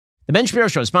The Ben Shapiro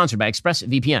Show is sponsored by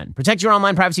ExpressVPN. Protect your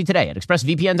online privacy today at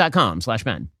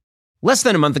expressvpn.com/Ben. Less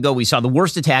than a month ago, we saw the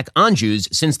worst attack on Jews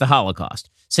since the Holocaust.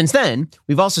 Since then,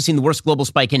 we've also seen the worst global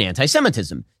spike in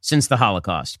anti-Semitism since the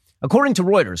Holocaust. According to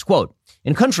Reuters, quote,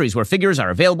 in countries where figures are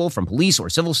available from police or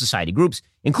civil society groups,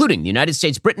 including the United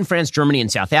States, Britain, France, Germany, and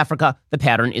South Africa, the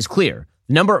pattern is clear.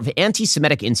 The number of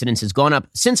anti-Semitic incidents has gone up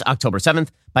since October 7th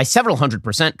by several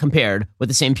 100% compared with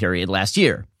the same period last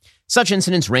year. Such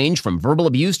incidents range from verbal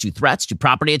abuse to threats to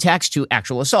property attacks to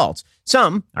actual assaults.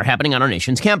 Some are happening on our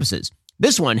nation's campuses.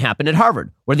 This one happened at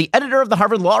Harvard, where the editor of the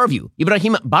Harvard Law Review,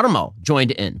 Ibrahim Baramal,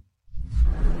 joined in.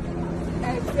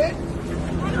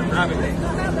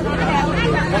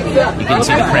 You can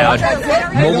see the crowd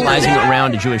mobilizing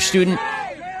around a Jewish student,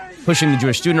 pushing the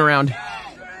Jewish student around.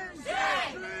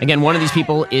 Again, one of these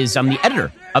people is the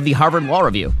editor of the Harvard Law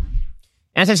Review.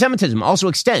 Anti-Semitism also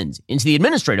extends into the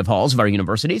administrative halls of our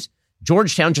universities.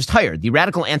 Georgetown just hired the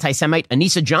radical anti-Semite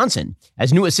Anissa Johnson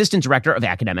as new assistant director of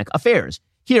academic affairs.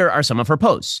 Here are some of her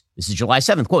posts. This is July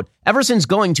 7th, quote, ever since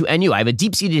going to NU, I have a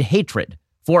deep-seated hatred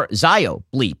for Zio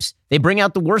bleeps. They bring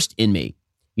out the worst in me.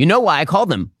 You know why I call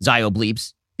them Zio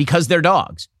bleeps? Because they're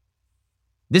dogs.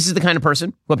 This is the kind of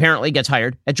person who apparently gets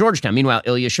hired at Georgetown. Meanwhile,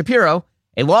 Ilya Shapiro,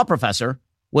 a law professor,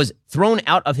 was thrown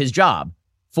out of his job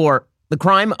for the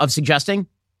crime of suggesting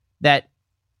that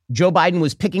Joe Biden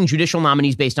was picking judicial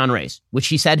nominees based on race, which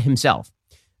he said himself.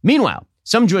 Meanwhile,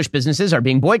 some Jewish businesses are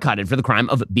being boycotted for the crime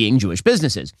of being Jewish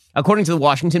businesses. According to the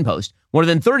Washington Post, more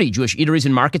than 30 Jewish eateries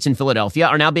and markets in Philadelphia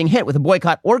are now being hit with a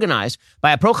boycott organized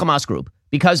by a pro-Hamas group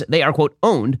because they are, quote,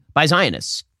 owned by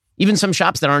Zionists. Even some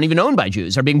shops that aren't even owned by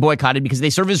Jews are being boycotted because they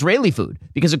serve Israeli food.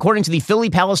 Because according to the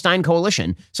Philly-Palestine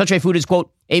Coalition, such a food is,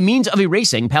 quote, a means of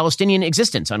erasing Palestinian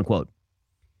existence, unquote.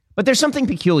 But there's something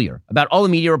peculiar about all the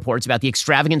media reports about the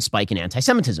extravagant spike in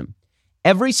anti-Semitism.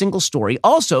 Every single story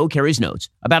also carries notes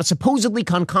about a supposedly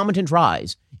concomitant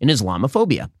rise in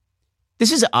Islamophobia.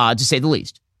 This is odd to say the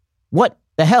least. What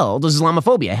the hell does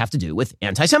Islamophobia have to do with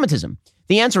anti-Semitism?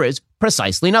 The answer is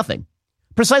precisely nothing.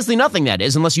 Precisely nothing, that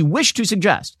is, unless you wish to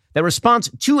suggest that response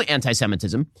to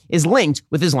anti-Semitism is linked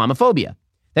with Islamophobia.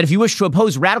 That if you wish to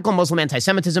oppose radical Muslim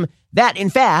anti-Semitism, that, in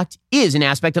fact, is an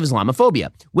aspect of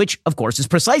Islamophobia, which, of course, is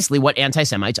precisely what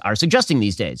anti-Semites are suggesting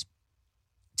these days.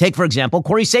 Take, for example,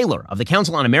 Corey Saylor of the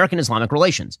Council on American Islamic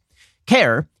Relations.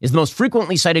 CAIR is the most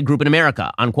frequently cited group in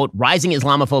America on, quote, rising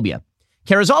Islamophobia.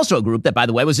 CAIR is also a group that, by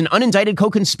the way, was an unindicted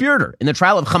co-conspirator in the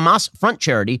trial of Hamas front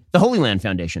charity, the Holy Land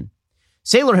Foundation.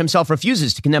 Saylor himself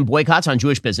refuses to condemn boycotts on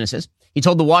Jewish businesses. He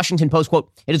told the Washington Post, quote,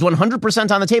 it is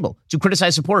 100% on the table to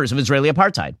criticize supporters of Israeli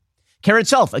apartheid. CAIR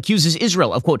itself accuses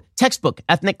Israel of, quote, textbook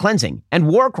ethnic cleansing and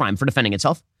war crime for defending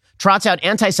itself, trots out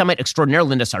anti-Semite extraordinaire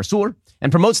Linda Sarsour,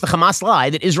 and promotes the Hamas lie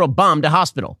that Israel bombed a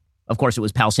hospital. Of course, it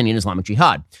was Palestinian Islamic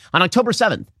Jihad. On October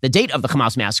 7th, the date of the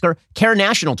Hamas massacre, CAIR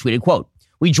National tweeted, quote,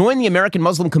 we join the American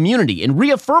Muslim community in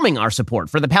reaffirming our support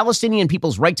for the Palestinian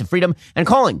people's right to freedom and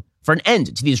calling for an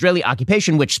end to the Israeli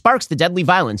occupation, which sparks the deadly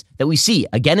violence that we see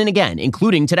again and again,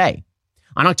 including today.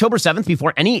 On October 7th,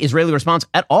 before any Israeli response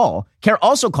at all, CAIR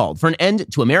also called for an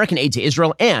end to American aid to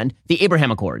Israel and the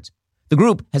Abraham Accords. The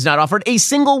group has not offered a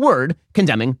single word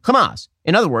condemning Hamas.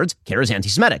 In other words, CAIR is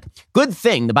anti-Semitic. Good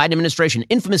thing the Biden administration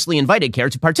infamously invited CAIR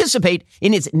to participate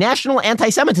in its national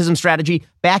anti-Semitism strategy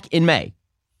back in May.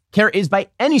 CAIR is, by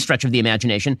any stretch of the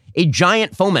imagination, a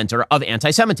giant fomenter of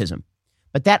anti-Semitism.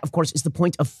 But that, of course, is the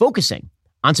point of focusing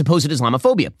on supposed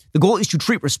Islamophobia. The goal is to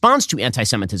treat response to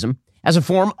anti-Semitism as a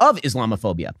form of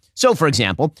Islamophobia. So, for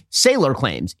example, Saylor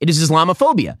claims it is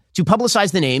Islamophobia to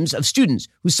publicize the names of students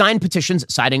who signed petitions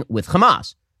siding with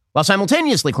Hamas, while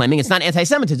simultaneously claiming it's not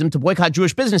anti-Semitism to boycott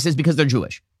Jewish businesses because they're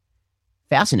Jewish.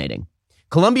 Fascinating.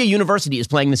 Columbia University is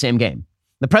playing the same game.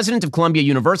 The president of Columbia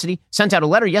University sent out a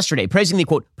letter yesterday praising the,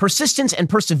 quote, persistence and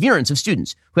perseverance of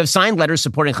students who have signed letters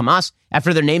supporting Hamas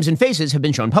after their names and faces have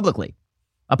been shown publicly.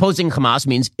 Opposing Hamas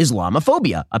means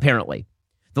Islamophobia, apparently.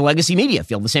 The legacy media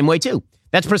feel the same way, too.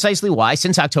 That's precisely why,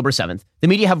 since October 7th, the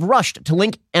media have rushed to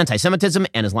link anti-Semitism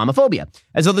and Islamophobia,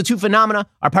 as though the two phenomena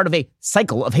are part of a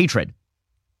cycle of hatred.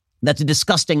 That's a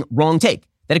disgusting wrong take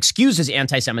that excuses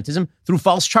anti-Semitism through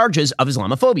false charges of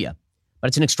Islamophobia. But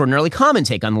it's an extraordinarily common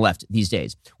take on the left these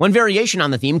days. One variation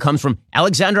on the theme comes from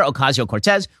Alexandra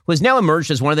Ocasio-Cortez, who has now emerged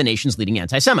as one of the nation's leading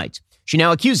anti-Semites. She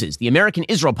now accuses the American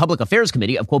Israel Public Affairs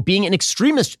Committee of, quote, being an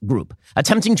extremist group,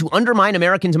 attempting to undermine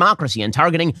American democracy and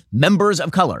targeting members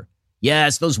of color.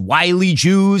 Yes, those wily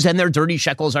Jews and their dirty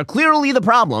shekels are clearly the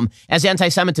problem as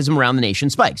anti-Semitism around the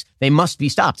nation spikes. They must be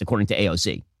stopped, according to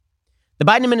AOC. The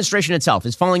Biden administration itself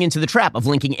is falling into the trap of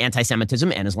linking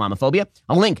anti-Semitism and Islamophobia,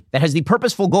 a link that has the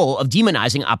purposeful goal of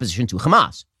demonizing opposition to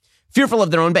Hamas. Fearful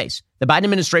of their own base, the Biden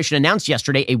administration announced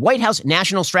yesterday a White House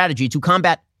national strategy to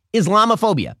combat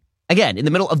Islamophobia. Again, in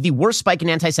the middle of the worst spike in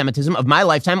anti-Semitism of my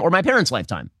lifetime or my parents'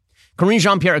 lifetime. Karine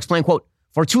Jean-Pierre explained, quote,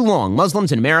 "For too long,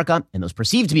 Muslims in America, and those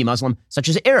perceived to be Muslim, such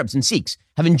as Arabs and Sikhs,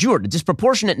 have endured a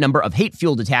disproportionate number of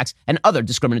hate-fueled attacks and other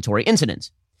discriminatory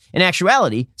incidents. In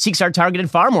actuality, Sikhs are targeted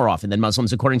far more often than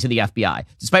Muslims, according to the FBI,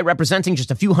 despite representing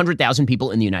just a few 100,000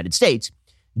 people in the United States.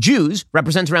 Jews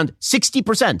represent around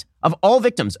 60% of all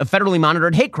victims of federally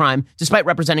monitored hate crime, despite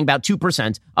representing about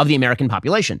 2% of the American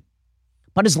population.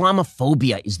 But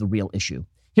Islamophobia is the real issue.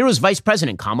 Here was Vice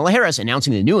President Kamala Harris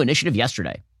announcing the new initiative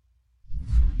yesterday.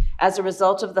 As a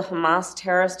result of the Hamas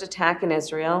terrorist attack in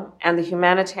Israel and the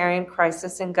humanitarian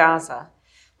crisis in Gaza,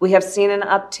 we have seen an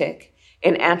uptick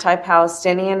in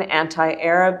anti-Palestinian,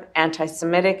 anti-Arab,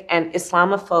 anti-Semitic, and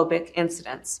Islamophobic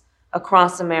incidents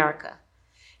across America,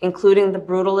 including the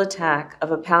brutal attack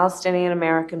of a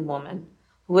Palestinian-American woman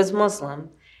who was Muslim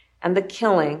and the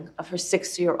killing of her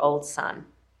 6-year-old son.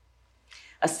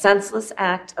 A senseless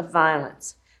act of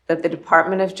violence that the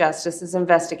Department of Justice is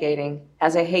investigating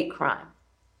as a hate crime.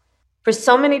 For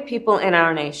so many people in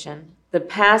our nation, the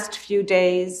past few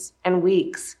days and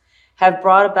weeks have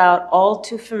brought about all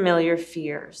too familiar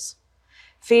fears.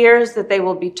 Fears that they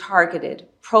will be targeted,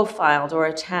 profiled, or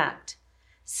attacked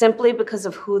simply because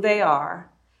of who they are,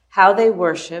 how they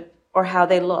worship, or how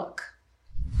they look.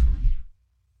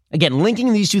 Again,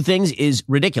 linking these two things is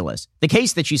ridiculous. The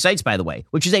case that she cites, by the way,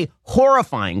 which is a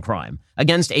horrifying crime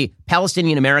against a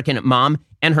Palestinian-American mom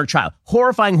and her child.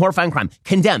 Horrifying crime.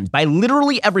 Condemned by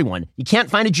literally everyone. You can't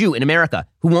find a Jew in America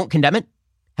who won't condemn it.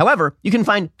 However, you can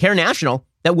find Care National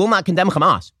that will not condemn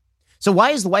Hamas. So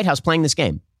why is the White House playing this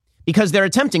game? Because they're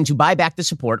attempting to buy back the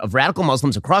support of radical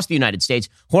Muslims across the United States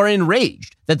who are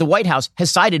enraged that the White House has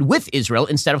sided with Israel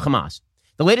instead of Hamas.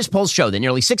 The latest polls show that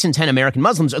nearly 6 in 10 American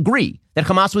Muslims agree that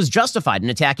Hamas was justified in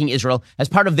attacking Israel as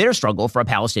part of their struggle for a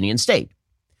Palestinian state.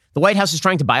 The White House is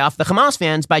trying to buy off the Hamas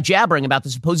fans by jabbering about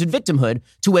the supposed victimhood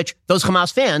to which those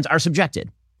Hamas fans are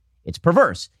subjected. It's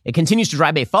perverse. It continues to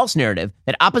drive a false narrative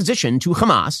that opposition to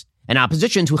Hamas and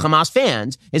opposition to Hamas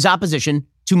fans is opposition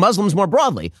to Muslims more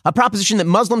broadly, a proposition that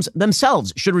Muslims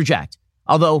themselves should reject,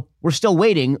 although we're still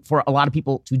waiting for a lot of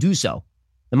people to do so.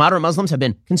 The moderate Muslims have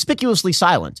been conspicuously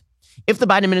silent. If the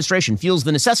Biden administration feels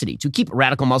the necessity to keep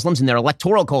radical Muslims in their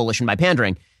electoral coalition by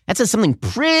pandering, that says something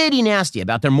pretty nasty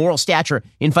about their moral stature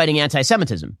in fighting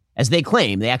anti-Semitism, as they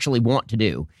claim they actually want to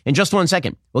do. In just 1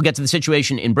 second, we'll get to the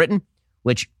situation in Britain,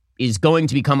 which is going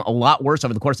to become a lot worse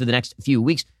over the course of the next few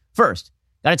weeks. First,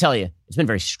 gotta tell you, it's been a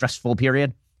very stressful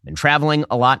period. Been traveling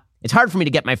a lot. It's hard for me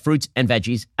to get my fruits and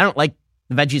veggies. I don't like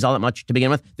the veggies all that much to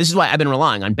begin with. This is why I've been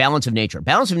relying on Balance of Nature.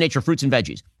 Balance of Nature fruits and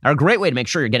veggies are a great way to make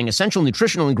sure you're getting essential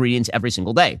nutritional ingredients every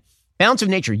single day. Balance of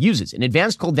Nature uses an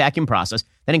advanced cold vacuum process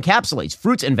that encapsulates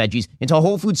fruits and veggies into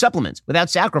whole food supplements without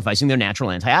sacrificing their natural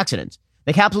antioxidants.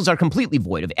 The capsules are completely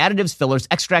void of additives, fillers,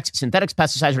 extracts, synthetics,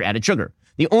 pesticides, or added sugar.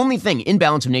 The only thing in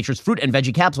Balance of Nature's fruit and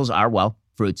veggie capsules are, well,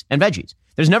 fruits and veggies.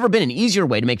 There's never been an easier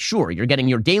way to make sure you're getting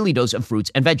your daily dose of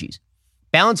fruits and veggies.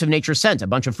 Balance of Nature sent a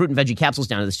bunch of fruit and veggie capsules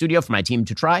down to the studio for my team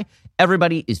to try.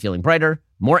 Everybody is feeling brighter,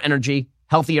 more energy,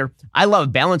 healthier. I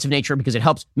love Balance of Nature because it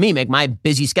helps me make my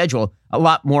busy schedule a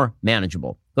lot more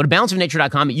manageable. Go to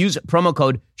balanceofnature.com. Use promo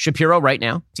code Shapiro right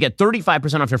now to get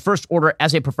 35% off your first order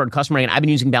as a preferred customer. And I've been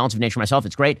using Balance of Nature myself.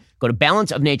 It's great. Go to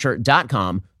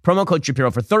balanceofnature.com. Promo code Shapiro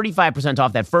for 35%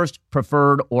 off that first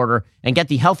preferred order and get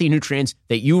the healthy nutrients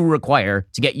that you require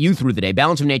to get you through the day.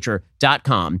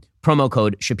 Balanceofnature.com. Promo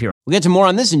code Shapiro. We'll get to more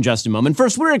on this in just a moment.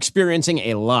 First, we're experiencing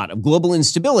a lot of global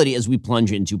instability as we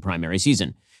plunge into primary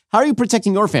season. How are you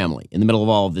protecting your family in the middle of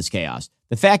all of this chaos?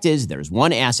 The fact is, there's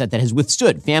one asset that has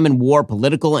withstood famine, war,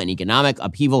 political, and economic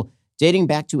upheaval dating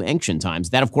back to ancient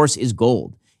times. That, of course, is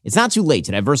gold. It's not too late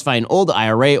to diversify an old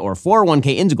IRA or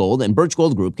 401k into gold, and Birch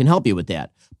Gold Group can help you with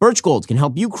that. Birch Gold can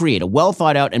help you create a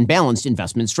well-thought-out and balanced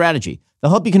investment strategy.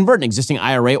 They'll help you convert an existing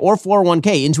IRA or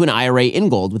 401k into an IRA in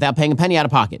gold without paying a penny out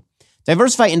of pocket.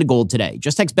 Diversify into gold today.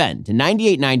 Just text BEN to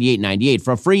 989898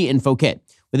 for a free info kit.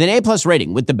 With an A-plus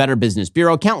rating with the Better Business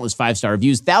Bureau, countless 5-star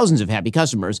reviews, thousands of happy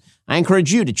customers, I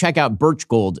encourage you to check out Birch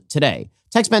Gold today.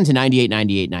 Text BEN to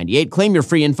 989898. Claim your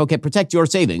free info kit. Protect your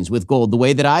savings with gold the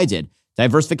way that I did.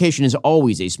 Diversification is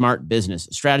always a smart business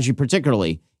strategy,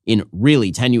 particularly in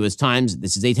really tenuous times.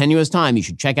 This is a tenuous time. You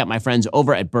should check out my friends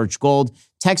over at Birch Gold.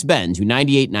 Text BEN to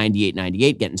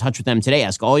 989898. Get in touch with them today.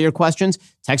 Ask all your questions.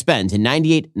 Text BEN to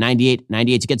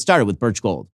 989898 to get started with Birch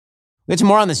Gold. We'll get to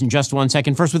more on this in just 1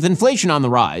 second. First, with inflation on the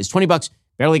rise, $20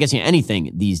 barely gets you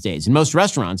anything these days. In most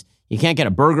restaurants, you can't get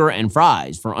a burger and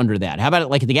fries for under that. How about it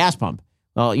like at the gas pump?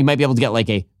 Well, you might be able to get like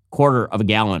a quarter of a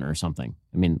gallon or something.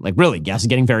 I mean, like really, gas is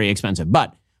getting very expensive.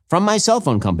 But from my cell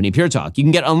phone company, Pure Talk, you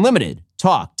can get unlimited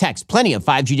talk, text, plenty of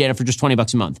 5G data for just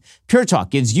 $20 a month. Pure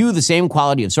Talk gives you the same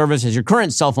quality of service as your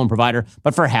current cell phone provider,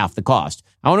 but for half the cost.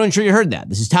 I want to ensure you heard that.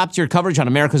 This is top-tier coverage on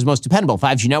America's most dependable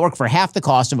 5G network for half the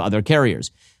cost of other carriers.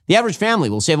 The average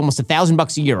family will save almost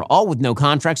 $1,000 a year, all with no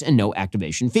contracts and no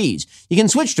activation fees. You can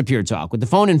switch to Pure Talk with the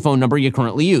phone and phone number you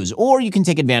currently use, or you can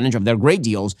take advantage of their great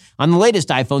deals on the latest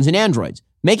iPhones and Androids.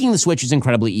 Making the switch is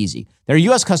incredibly easy. Their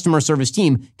U.S. customer service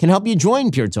team can help you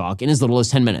join Pure Talk in as little as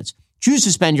 10 minutes. Choose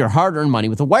to spend your hard-earned money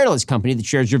with a wireless company that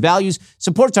shares your values,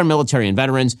 supports our military and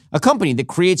veterans, a company that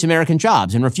creates American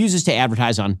jobs, and refuses to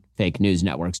advertise on fake news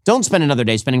networks. Don't spend another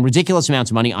day spending ridiculous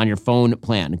amounts of money on your phone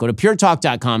plan. Go to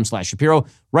puretalk.com/Shapiro.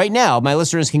 Right now, my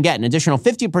listeners can get an additional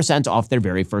 50% off their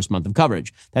very first month of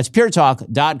coverage. That's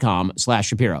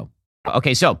puretalk.com/Shapiro.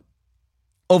 Okay, so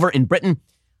over in Britain,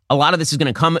 a lot of this is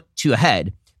going to come to a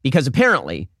head because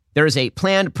apparently there is a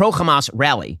planned pro-Hamas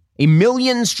rally, a 1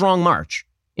 million-strong march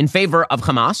in favor of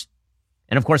Hamas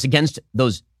and, of course, against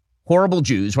those horrible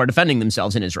Jews who are defending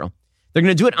themselves in Israel. They're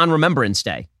going to do it on Remembrance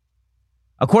Day.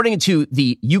 According to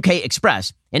the UK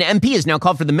Express, an MP has now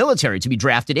called for the military to be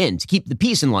drafted in to keep the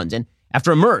peace in London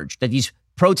after it emerged that these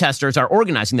protesters are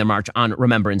organizing their march on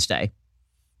Remembrance Day.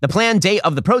 The planned day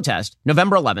of the protest,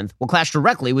 November 11th, will clash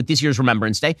directly with this year's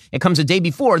Remembrance Day. It comes a day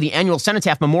before the annual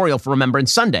Cenotaph Memorial for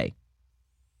Remembrance Sunday.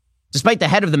 Despite the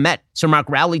head of the Met, Sir Mark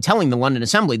Rowley, telling the London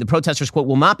Assembly the protesters, quote,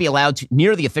 will not be allowed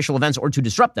near the official events or to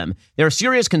disrupt them, there are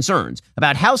serious concerns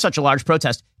about how such a large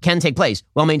protest can take place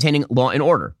while maintaining law and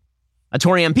order. A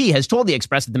Tory MP has told the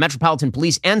Express that the Metropolitan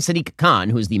Police and Sadiq Khan,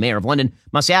 who is the mayor of London,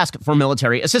 must ask for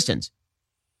military assistance.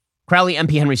 Crowley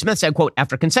MP Henry Smith said, quote,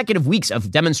 after consecutive weeks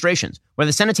of demonstrations where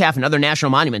the cenotaph and other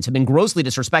national monuments have been grossly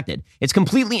disrespected, it's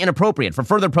completely inappropriate for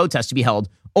further protests to be held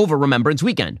over Remembrance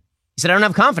Weekend. He said, I don't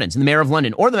have confidence in the mayor of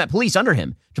London or the Met Police under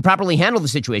him to properly handle the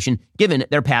situation given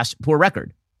their past poor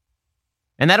record.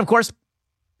 And that, of course,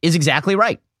 is exactly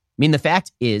right. I mean, the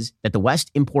fact is that the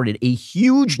West imported a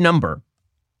huge number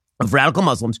of radical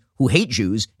Muslims who hate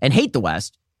Jews and hate the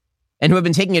West and who have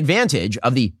been taking advantage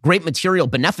of the great material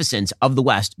beneficence of the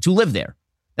West to live there.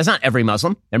 That's not every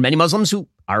Muslim. There are many Muslims who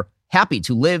are happy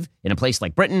to live in a place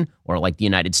like Britain or like the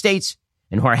United States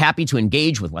and who are happy to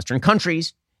engage with Western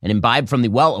countries and imbibe from the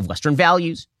well of Western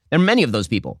values. There are many of those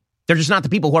people. They're just not the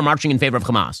people who are marching in favor of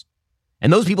Hamas.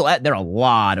 And those people, there are a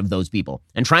lot of those people.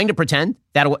 And trying to pretend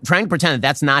that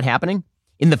that's not happening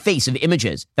in the face of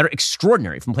images that are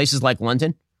extraordinary from places like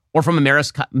London or from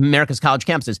America's college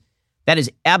campuses, that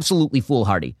is absolutely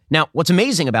foolhardy. Now, what's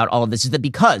amazing about all of this is that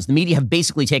because the media have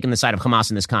basically taken the side of Hamas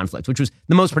in this conflict, which was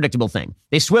the most predictable thing,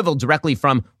 they swiveled directly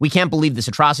from, we can't believe this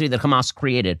atrocity that Hamas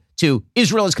created, to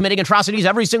Israel is committing atrocities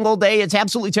every single day. It's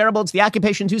absolutely terrible. It's the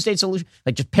occupation two-state solution.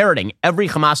 Like just parroting every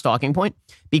Hamas talking point.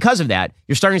 Because of that,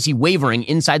 you're starting to see wavering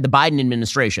inside the Biden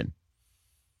administration.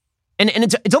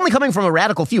 And it's only coming from a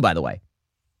radical few, by the way.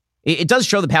 It does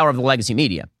show the power of the legacy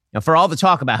media. Now, for all the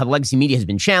talk about how the legacy media has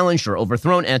been challenged or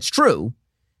overthrown, and it's true,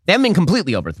 they haven't been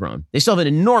completely overthrown. They still have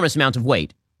an enormous amount of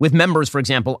weight with members, for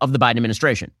example, of the Biden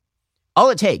administration. All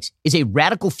it takes is a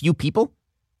radical few people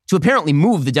to apparently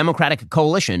move the Democratic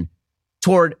coalition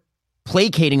toward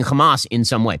placating Hamas in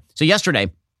some way. So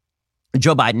yesterday,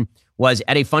 Joe Biden was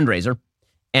at a fundraiser,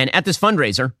 and at this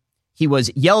fundraiser, he was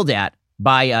yelled at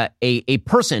by a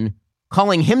person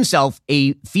calling himself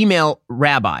a female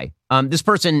rabbi. This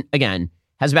person, again,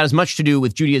 has about as much to do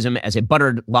with Judaism as a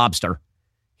buttered lobster.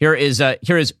 Here is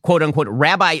quote unquote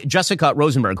Rabbi Jessica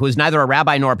Rosenberg, who is neither a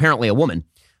rabbi nor apparently a woman,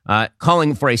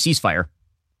 calling for a ceasefire.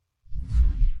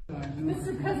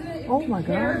 Mr. President, if you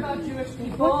care about Jewish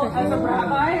people, as a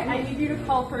rabbi, I need you to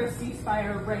call for a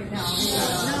ceasefire right now.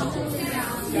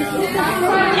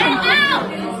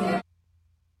 No.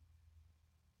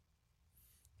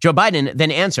 Joe Biden then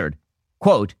answered,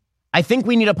 quote, I think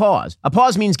we need a pause. A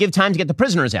pause means give time to get the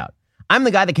prisoners out. I'm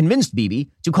the guy that convinced Bibi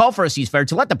to call for a ceasefire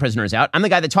to let the prisoners out. I'm the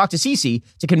guy that talked to Sisi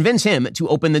to convince him to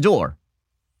open the door.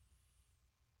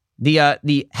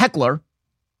 The heckler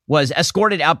was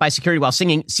escorted out by security while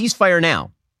singing "Ceasefire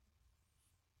Now."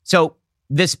 So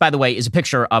this, by the way, is a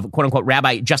picture of quote unquote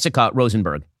Rabbi Jessica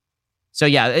Rosenberg. So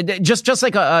yeah, just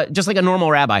like a normal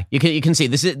rabbi. You can see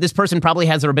this person probably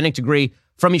has a rabbinic degree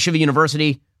from Yeshiva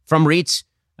University, from REITs.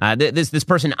 This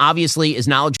person obviously is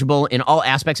knowledgeable in all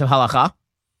aspects of halakha.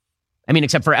 I mean,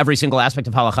 except for every single aspect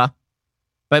of halakha.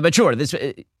 But sure, this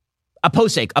a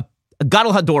posek, a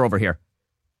gadol hador over here.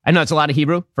 I know it's a lot of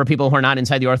Hebrew for people who are not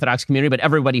inside the Orthodox community, but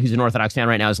everybody who's an Orthodox fan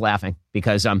right now is laughing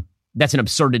because that's an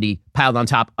absurdity piled on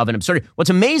top of an absurdity. What's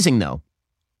amazing, though,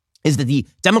 is that the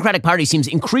Democratic Party seems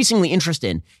increasingly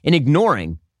interested in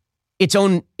ignoring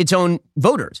its own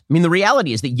voters. I mean, the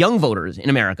reality is that young voters in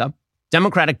America,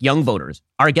 Democratic young voters,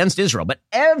 are against Israel, but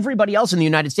everybody else in the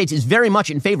United States is very much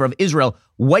in favor of Israel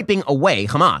wiping away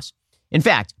Hamas. In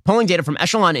fact, polling data from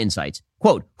Echelon Insights,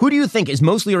 quote, who do you think is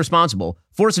mostly responsible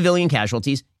for civilian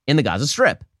casualties in the Gaza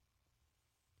Strip?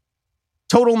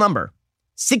 Total number,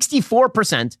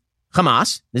 64%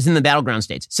 Hamas, this is in the battleground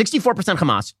states, 64%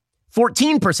 Hamas,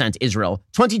 14% Israel,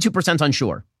 22%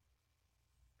 unsure.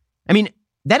 I mean,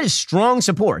 that is strong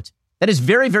support. That is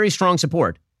very, very strong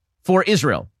support for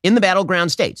Israel in the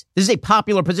battleground states. This is a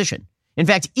popular position. In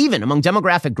fact, even among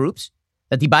demographic groups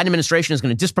that the Biden administration is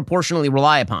going to disproportionately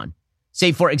rely upon,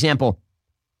 say, for example,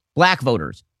 black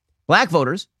voters. Black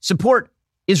voters support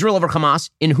Israel over Hamas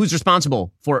in who's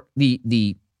responsible for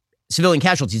the civilian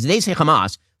casualties. They say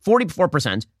Hamas,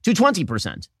 44% to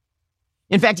 20%.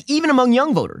 In fact, even among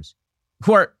young voters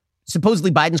who are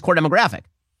supposedly Biden's core demographic,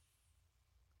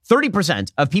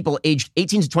 30% of people aged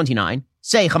 18 to 29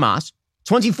 say Hamas,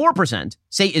 24%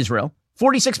 say Israel,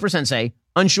 46% say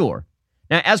unsure.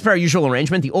 Now, as per our usual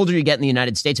arrangement, the older you get in the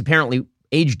United States, apparently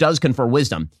age does confer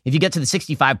wisdom. If you get to the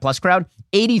 65 plus crowd,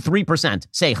 83%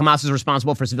 say Hamas is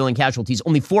responsible for civilian casualties.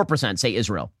 Only 4% say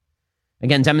Israel.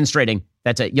 Again, demonstrating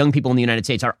that young people in the United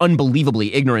States are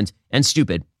unbelievably ignorant and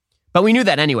stupid. But we knew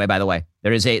that anyway, by the way.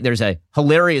 There's a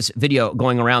hilarious video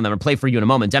going around that I'm going to play for you in a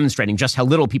moment, demonstrating just how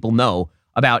little people know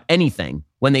about anything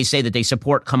when they say that they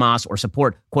support Hamas or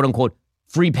support, quote unquote,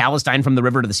 free Palestine from the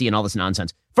river to the sea and all this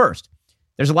nonsense. First,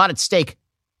 there's a lot at stake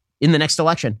in the next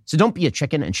election. So don't be a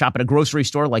chicken and shop at a grocery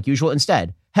store like usual.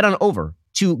 Instead, head on over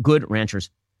to Good Ranchers.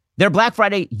 Their Black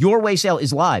Friday Your Way sale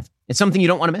is live. It's something you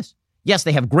don't want to miss. Yes,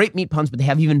 they have great meat puns, but they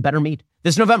have even better meat.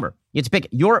 This November, you get to pick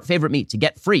your favorite meat to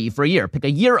get free for a year. Pick a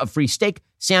year of free steak,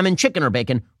 salmon, chicken, or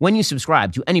bacon when you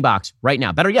subscribe to any box right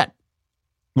now. Better yet,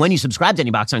 when you subscribe to any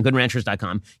box on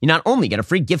goodranchers.com, you not only get a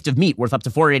free gift of meat worth up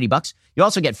to $480, you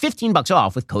also get $15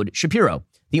 off with code Shapiro.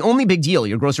 The only big deal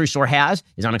your grocery store has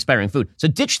is on expiring food. So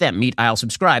ditch that meat aisle.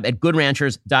 Subscribe at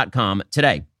goodranchers.com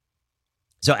today.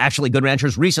 So actually, Good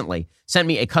Ranchers recently sent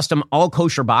me a custom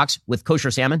all-kosher box with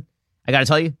kosher salmon. I got to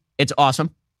tell you, it's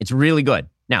awesome. It's really good.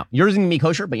 Now, yours isn't going to be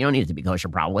kosher, but you don't need it to be kosher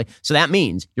probably. So that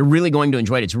means you're really going to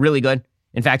enjoy it. It's really good.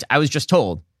 In fact, I was just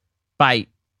told by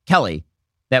Kelly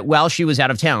that while she was out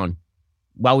of town,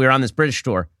 while we were on this British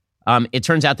tour, it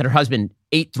turns out that her husband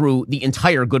ate through the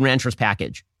entire Good Ranchers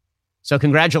package. So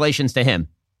congratulations to him.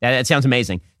 That sounds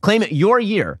amazing. Claim your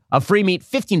year of free meat,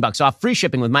 $15 off, free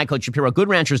shipping with my code Shapiro,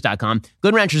 goodranchers.com.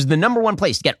 Good Ranchers is the #1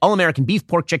 place to get all-American beef,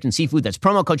 pork, chicken, seafood. That's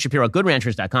promo code Shapiro,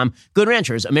 goodranchers.com. Good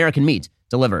Ranchers, American meat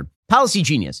delivered. Policy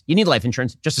Genius. You need life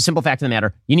insurance. Just a simple fact of the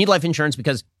matter. You need life insurance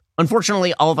because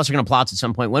unfortunately, all of us are going to plot at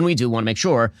some point. When we do, want to make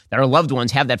sure that our loved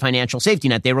ones have that financial safety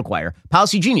net they require.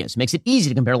 Policy Genius makes it easy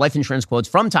to compare life insurance quotes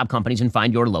from top companies and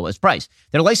find your lowest price.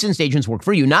 Their licensed agents work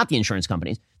for you, not the insurance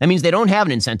companies. That means they don't have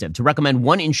an incentive to recommend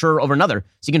one insurer over another,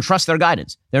 so you can trust their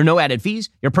guidance. There are no added fees.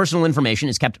 Your personal information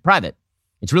is kept private.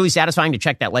 It's really satisfying to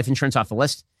check that life insurance off the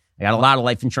list. I got a lot of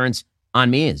life insurance on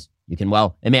me, as you can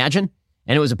well imagine.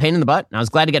 And it was a pain in the butt, and I was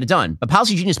glad to get it done. But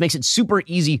Policy Genius makes it super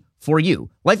easy for you.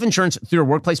 Life insurance through your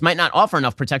workplace might not offer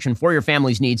enough protection for your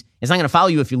family's needs. It's not going to follow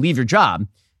you if you leave your job.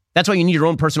 That's why you need your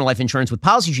own personal life insurance. With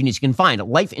Policy Genius, you can find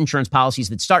life insurance policies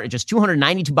that start at just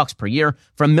 $292 per year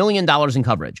for $1 million in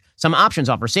coverage. Some options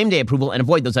offer same-day approval and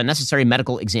avoid those unnecessary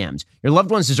medical exams. Your loved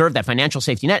ones deserve that financial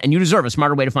safety net, and you deserve a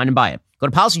smarter way to find and buy it. Go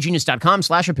to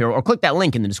policygenius.com/Shapiro or click that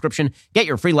link in the description. Get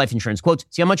your free life insurance quotes.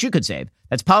 See how much you could save.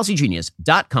 That's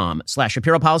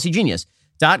policygenius.com/Shapiro,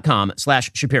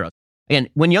 policygenius.com/Shapiro. Again,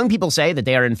 when young people say that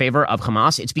they are in favor of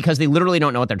Hamas, it's because they literally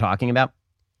don't know what they're talking about.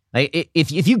 Like,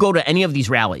 if you go to any of these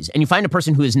rallies and you find a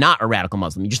person who is not a radical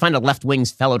Muslim, you just find a left-wing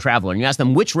fellow traveler and you ask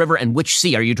them which river and which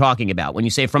sea are you talking about when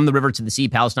you say from the river to the sea,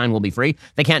 Palestine will be free,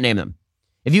 they can't name them.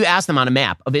 If you ask them on a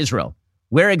map of Israel,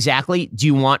 where exactly do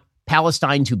you want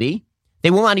Palestine to be?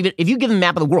 They will not even, if you give them a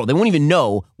map of the world, they won't even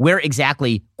know where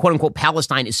exactly, quote unquote,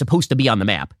 Palestine is supposed to be on the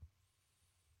map.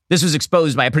 This was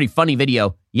exposed by a pretty funny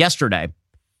video yesterday.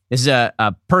 This is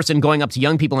a person going up to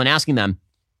young people and asking them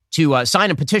to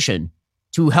sign a petition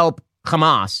to help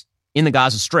Hamas in the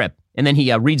Gaza Strip. And then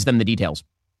he reads them the details.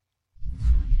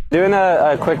 Doing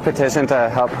a quick petition to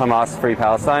help Hamas free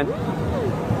Palestine.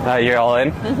 You're all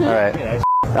in? Mm-hmm. All right.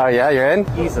 Oh, yeah, you're in?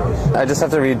 Easily. I just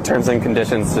have to read terms and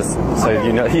conditions just so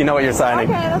you know what you're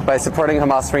signing. Okay. By supporting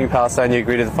Hamas freeing Palestine, you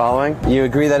agree to the following. You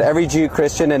agree that every Jew,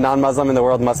 Christian, and non-Muslim in the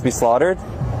world must be slaughtered.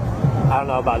 I don't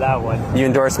know about that one. You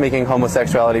endorse making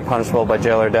homosexuality punishable by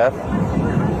jail or death.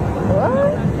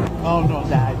 What? Oh, no,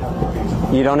 that I don't.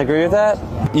 You don't agree with that?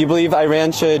 You believe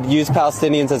Iran should use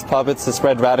Palestinians as puppets to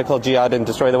spread radical jihad and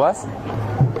destroy the West?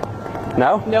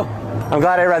 No? No. I'm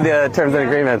glad I read the terms and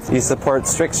agreements. You support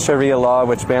strict Sharia law,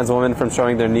 which bans women from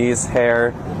showing their knees,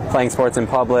 hair, playing sports in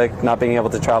public, not being able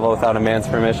to travel without a man's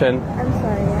permission. I'm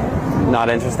sorry, yeah. Not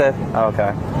interested? Oh,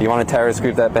 okay. You want a terrorist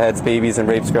group that beheads babies and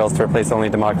rapes girls to replace only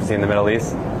democracy in the Middle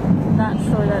East? Not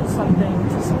sure that's something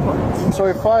to support. So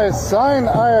if I sign,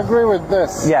 I agree with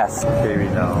this. Yes. Maybe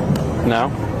no.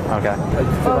 No? Okay.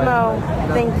 Oh,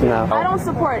 no. Thank you. No. I don't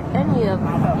support any of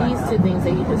these two things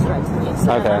that you just read to me,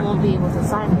 so Okay. I won't be able to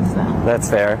sign this now. That's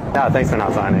fair. No, thanks for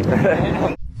not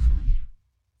signing.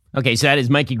 Okay, so that is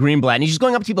Mikey Greenblatt. And he's just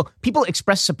going up to people. People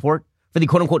express support for the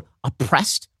quote-unquote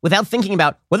oppressed without thinking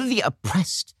about whether the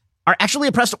oppressed are actually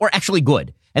oppressed or actually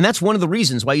good. And that's one of the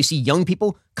reasons why you see young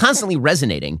people constantly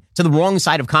resonating to the wrong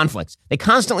side of conflicts. They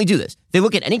constantly do this. They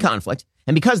look at any conflict,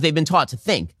 and because they've been taught to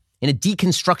think in a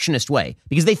deconstructionist way,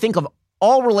 because they think of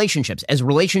all relationships as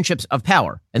relationships of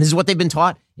power. And this is what they've been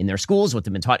taught in their schools, what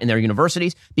they've been taught in their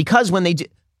universities, because when they do,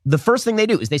 the first thing they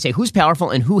do is they say who's powerful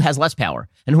and who has less power.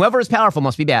 And whoever is powerful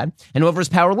must be bad, and whoever is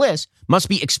powerless must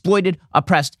be exploited,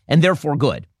 oppressed, and therefore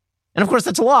good. And of course,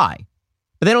 that's a lie.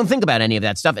 But they don't think about any of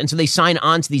that stuff, and so they sign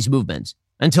on to these movements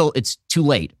until it's too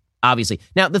late, obviously.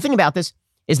 Now, the thing about this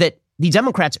is that the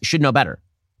Democrats should know better,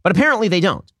 but apparently they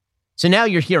don't. So now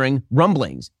you're hearing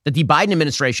rumblings that the Biden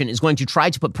administration is going to try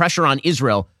to put pressure on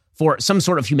Israel for some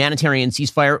sort of humanitarian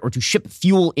ceasefire or to ship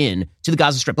fuel in to the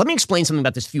Gaza Strip. Let me explain something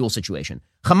about this fuel situation.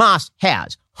 Hamas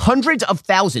has hundreds of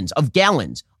thousands of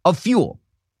gallons of fuel.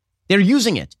 They're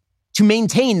using it to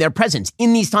maintain their presence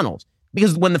in these tunnels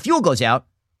because when the fuel goes out,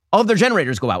 all of their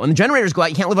generators go out. When the generators go out,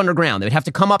 you can't live underground. They would have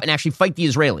to come up and actually fight the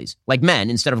Israelis like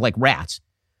men instead of like rats.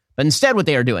 But instead what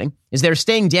they are doing is they're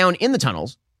staying down in the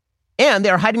tunnels and they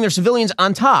are hiding their civilians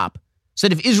on top so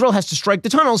that if Israel has to strike the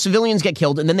tunnels, civilians get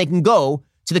killed and then they can go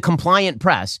to the compliant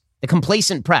press, the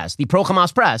complacent press, the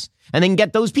pro-Hamas press, and then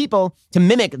get those people to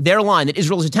mimic their line that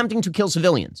Israel is attempting to kill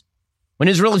civilians. When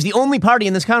Israel is the only party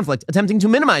in this conflict attempting to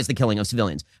minimize the killing of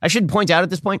civilians. I should point out at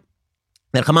this point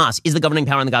that Hamas is the governing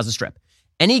power in the Gaza Strip.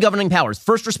 Any governing power's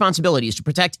first responsibility is to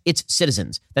protect its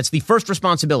citizens. That's the first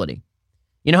responsibility.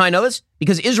 You know how I know this?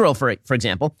 Because Israel, for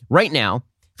example, right now,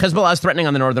 Hezbollah is threatening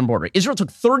on the northern border. Israel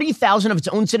took 30,000 of its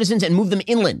own citizens and moved them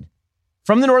inland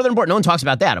from the northern border. No one talks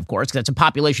about that, of course, because that's a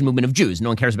population movement of Jews. No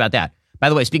one cares about that. By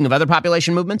the way, speaking of other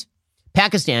population movements,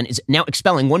 Pakistan is now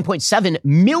expelling 1.7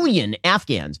 million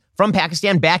Afghans from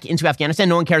Pakistan back into Afghanistan.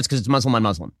 No one cares because it's Muslim on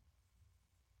Muslim.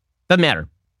 Doesn't matter.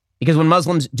 Because when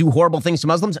Muslims do horrible things to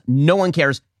Muslims, no one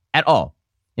cares at all.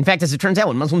 In fact, as it turns out,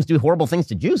 when Muslims do horrible things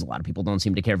to Jews, a lot of people don't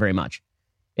seem to care very much.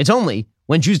 It's only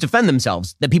when Jews defend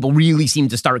themselves that people really seem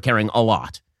to start caring a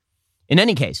lot. In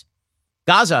any case,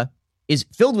 Gaza is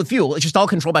filled with fuel. It's just all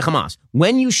controlled by Hamas.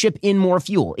 When you ship in more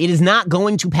fuel, it is not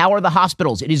going to power the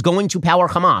hospitals. It is going to power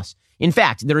Hamas. In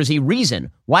fact, there is a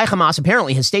reason why Hamas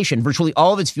apparently has stationed virtually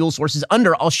all of its fuel sources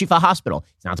under Al-Shifa Hospital.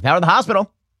 It's not to power the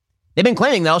hospital. They've been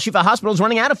claiming that Al-Shifa Hospital is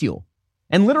running out of fuel.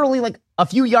 And literally like a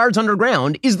few yards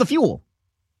underground is the fuel.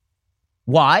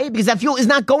 Why? Because that fuel is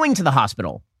not going to the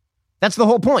hospital. That's the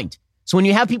whole point. So when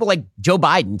you have people like Joe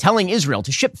Biden telling Israel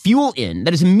to ship fuel in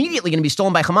that is immediately going to be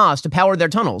stolen by Hamas to power their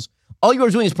tunnels, all you are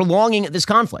doing is prolonging this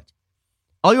conflict.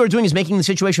 All you are doing is making the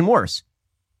situation worse.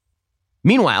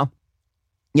 Meanwhile,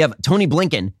 you have Tony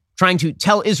Blinken trying to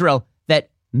tell Israel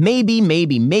that maybe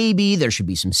there should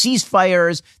be some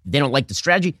ceasefires. They don't like the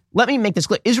strategy. Let me make this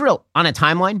clear. Israel, on a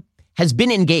timeline, has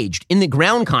been engaged in the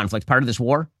ground conflict part of this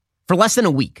war for less than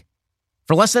a week.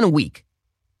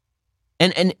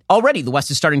 And already the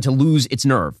West is starting to lose its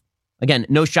nerve. Again,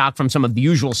 no shock from some of the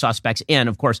usual suspects and,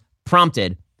 of course,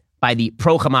 prompted by the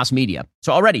pro-Hamas media.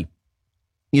 So already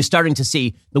you're starting to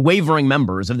see the wavering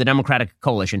members of the Democratic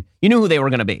coalition. You knew who they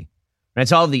were going to be. Right?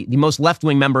 It's all the most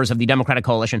left-wing members of the Democratic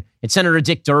coalition. It's Senator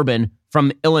Dick Durbin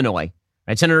from Illinois.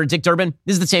 Right? Senator Dick Durbin,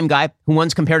 this is the same guy who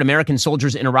once compared American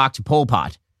soldiers in Iraq to Pol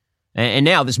Pot. And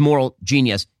now this moral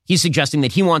genius, he's suggesting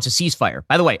that he wants a ceasefire.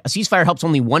 By the way, a ceasefire helps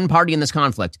only one party in this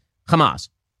conflict, Hamas.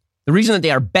 The reason that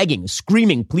they are begging,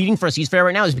 screaming, pleading for a ceasefire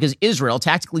right now is because Israel,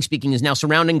 tactically speaking, is now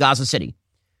surrounding Gaza City.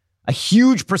 A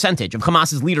huge percentage of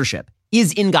Hamas's leadership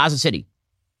is in Gaza City.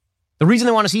 The reason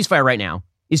they want a ceasefire right now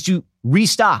is to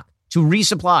restock, to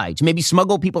resupply, to maybe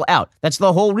smuggle people out. That's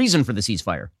the whole reason for the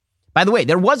ceasefire. By the way,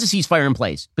 there was a ceasefire in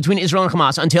place between Israel and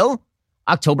Hamas until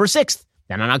October 6th.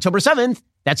 Then on October 7th,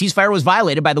 that ceasefire was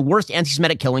violated by the worst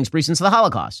anti-Semitic killing spree since the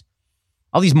Holocaust.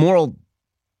 All these moral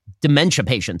dementia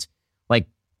patients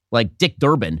like Dick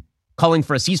Durbin calling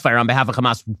for a ceasefire on behalf of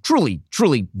Hamas,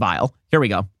 truly vile. Here we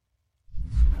go.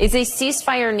 Is a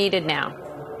ceasefire needed now?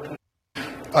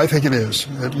 I think it is,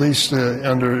 at least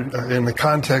in the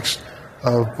context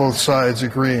of both sides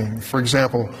agreeing. For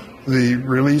example, The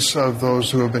release of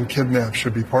those who have been kidnapped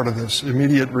should be part of this,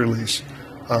 immediate release.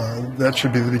 That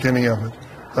should be the beginning of it.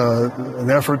 An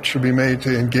effort should be made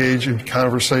to engage in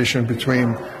conversation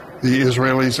between the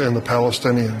Israelis and the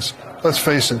Palestinians. Let's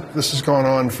face it, this has gone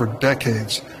on for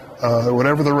decades.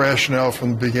 Whatever the rationale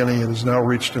from the beginning, it has now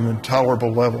reached an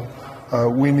intolerable level.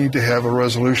 We need to have a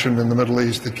resolution in the Middle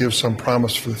East that gives some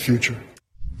promise for the future.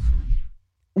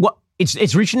 What?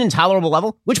 It's reached an intolerable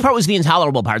level? Which part was the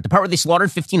intolerable part? The part where they slaughtered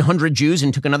 1,500 Jews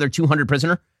and took another 200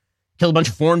 prisoner? Killed a bunch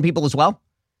of foreign people as well?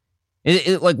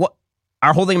 Like what?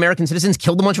 Are holding American citizens,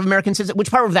 killed a bunch of American citizens? Which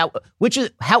part of that?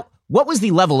 What was the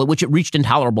level at which it reached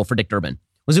intolerable for Dick Durbin?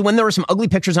 Was it when there were some ugly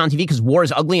pictures on TV because war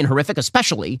is ugly and horrific,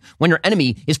 especially when your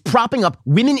enemy is propping up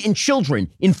women and children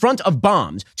in front of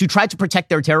bombs to try to protect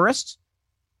their terrorists?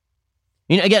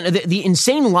 Again, the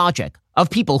insane logic of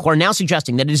people who are now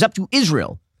suggesting that it is up to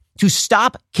Israel to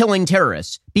stop killing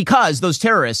terrorists because those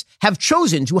terrorists have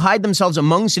chosen to hide themselves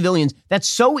among civilians. That's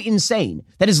so insane.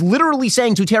 That is literally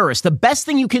saying to terrorists, the best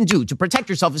thing you can do to protect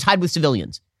yourself is hide with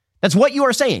civilians. That's what you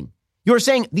are saying. You are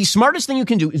saying the smartest thing you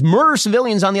can do is murder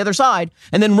civilians on the other side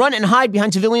and then run and hide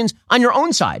behind civilians on your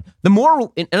own side.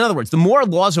 In other words, the more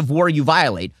laws of war you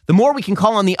violate, the more we can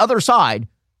call on the other side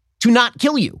to not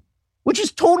kill you, which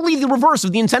is totally the reverse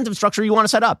of the incentive structure you want to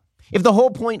set up. If the whole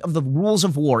point of the rules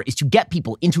of war is to get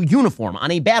people into uniform on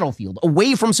a battlefield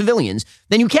away from civilians,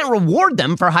 then you can't reward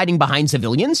them for hiding behind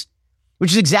civilians,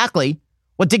 which is exactly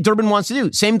what Dick Durbin wants to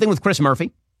do. Same thing with Chris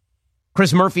Murphy.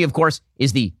 Chris Murphy, of course,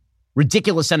 is the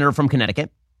ridiculous senator from Connecticut.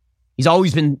 He's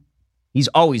always been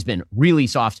really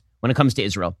soft when it comes to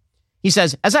Israel. He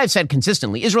says, as I've said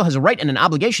consistently, Israel has a right and an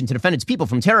obligation to defend its people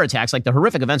from terror attacks like the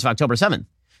horrific events of October 7th.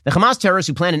 The Hamas terrorists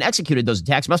who planned and executed those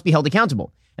attacks must be held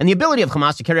accountable, and the ability of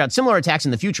Hamas to carry out similar attacks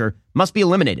in the future must be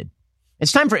eliminated.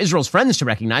 It's time for Israel's friends to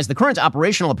recognize the current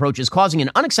operational approach is causing an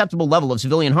unacceptable level of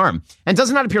civilian harm and does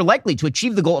not appear likely to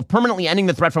achieve the goal of permanently ending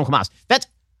the threat from Hamas. That's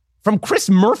from Chris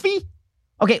Murphy?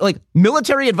 Okay, like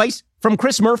military advice from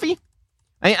Chris Murphy?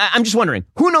 I'm just wondering,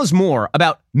 who knows more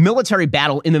about military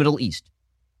battle in the Middle East?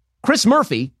 Chris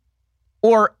Murphy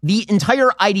or the entire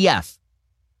IDF?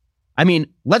 I mean,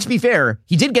 let's be fair.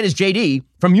 He did get his JD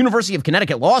from University of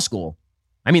Connecticut Law School.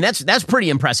 I mean, that's pretty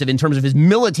impressive in terms of his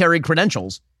military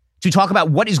credentials to talk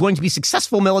about what is going to be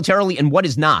successful militarily and what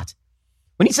is not.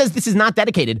 When he says this is not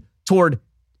dedicated toward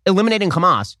eliminating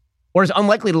Hamas or is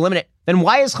unlikely to eliminate, then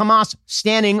why is Hamas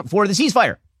standing for the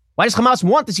ceasefire? Why does Hamas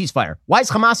want the ceasefire? Why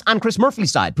is Hamas on Chris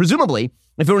Murphy's side? Presumably,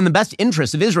 if it were in the best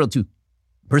interest of Israel to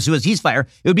pursue a ceasefire,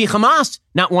 it would be Hamas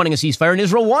not wanting a ceasefire and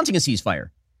Israel wanting a ceasefire.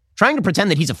 Trying to pretend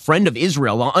that he's a friend of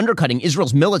Israel while undercutting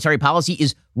Israel's military policy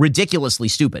is ridiculously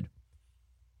stupid.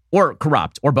 Or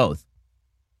corrupt, or both.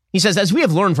 He says, as we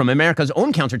have learned from America's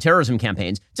own counterterrorism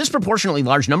campaigns, disproportionately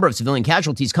large number of civilian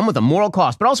casualties come with a moral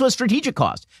cost, but also a strategic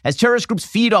cost, as terrorist groups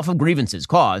feed off of grievances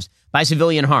caused by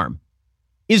civilian harm.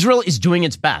 Israel is doing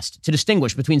its best to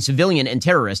distinguish between civilian and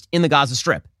terrorist in the Gaza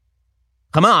Strip.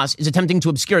 Hamas is attempting to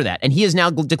obscure that, and he is now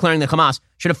declaring that Hamas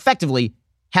should effectively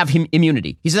have him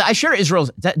immunity. He says, I share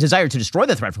Israel's desire to destroy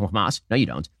the threat from Hamas. No, you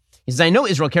don't. He says, I know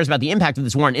Israel cares about the impact of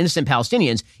this war on innocent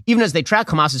Palestinians, even as they track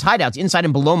Hamas's hideouts inside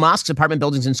and below mosques, apartment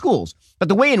buildings, and schools. But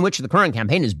the way in which the current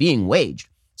campaign is being waged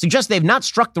suggests they've not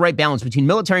struck the right balance between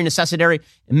military necessity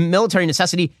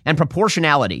and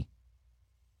proportionality.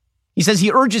 He says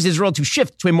he urges Israel to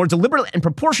shift to a more deliberate and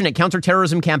proportionate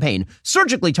counterterrorism campaign,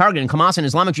 surgically targeting Hamas and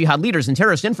Islamic Jihad leaders and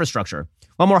terrorist infrastructure,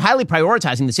 while more highly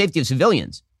prioritizing the safety of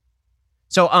civilians.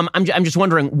 So I'm just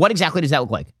wondering, what exactly does that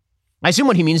look like? I assume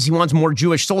what he means is he wants more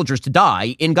Jewish soldiers to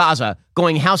die in Gaza,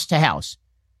 going house to house.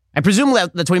 I presume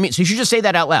that's what he means. So you should just say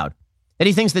that out loud. That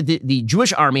he thinks that the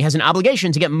Jewish army has an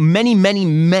obligation to get many, many,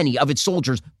 many of its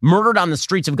soldiers murdered on the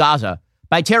streets of Gaza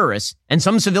by terrorists and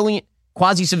some civilian,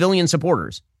 quasi-civilian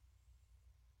supporters.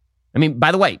 I mean,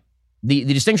 by the way, the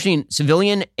distinction between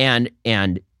civilian and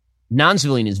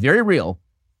non-civilian is very real,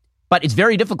 but it's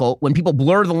very difficult when people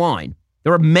blur the line.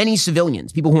 There are many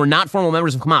civilians, people who are not formal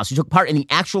members of Hamas, who took part in the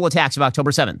actual attacks of October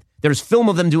 7th. There's film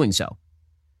of them doing so.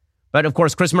 But of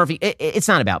course, Chris Murphy, it's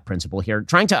not about principle here.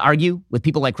 Trying to argue with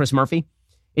people like Chris Murphy,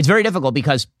 it's very difficult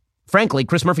because, frankly,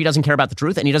 Chris Murphy doesn't care about the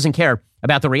truth and he doesn't care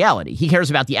about the reality. He cares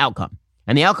about the outcome.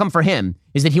 And the outcome for him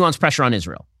is that he wants pressure on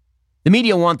Israel. The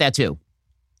media want that too,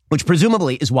 which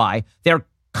presumably is why they're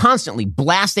constantly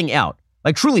blasting out,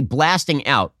 like truly blasting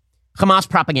out, Hamas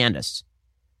propagandists.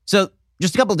 So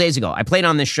just a couple of days ago, I played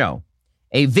on this show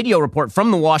a video report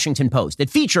from the Washington Post that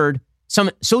featured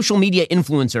some social media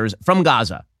influencers from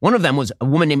Gaza. One of them was a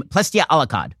woman named Plestia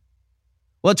Alakad.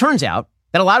 Well, it turns out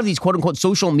that a lot of these quote-unquote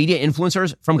social media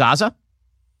influencers from Gaza,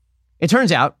 it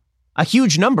turns out a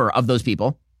huge number of those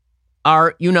people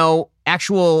are,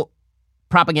 actual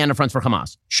propaganda fronts for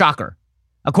Hamas. Shocker.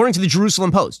 According to the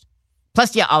Jerusalem Post,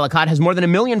 Plestia Alakat has more than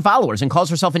 1 million followers and calls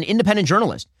herself an independent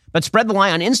journalist, but spread the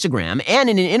lie on Instagram and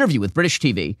in an interview with British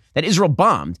TV that Israel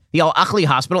bombed the Al-Akhli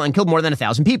hospital and killed more than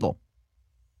 1,000 people.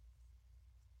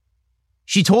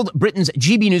 She told Britain's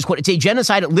GB News, quote, "It's a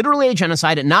genocide, literally a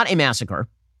genocide, not a massacre."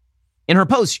 In her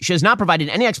post, she has not provided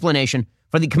any explanation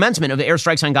for the commencement of the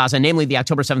airstrikes on Gaza, namely the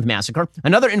October 7th massacre.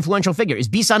 Another influential figure is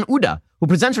Bisan Uda, who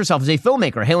presents herself as a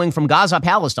filmmaker hailing from Gaza,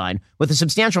 Palestine, with a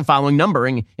substantial following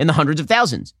numbering in the hundreds of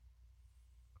thousands.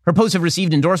 Her posts have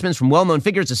received endorsements from well-known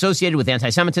figures associated with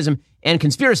anti-Semitism and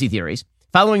conspiracy theories.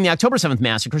 Following the October 7th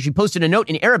massacre, she posted a note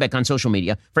in Arabic on social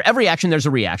media: "For every action, there's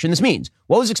a reaction. This means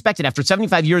what was expected after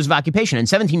 75 years of occupation and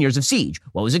 17 years of siege?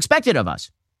 What was expected of us?"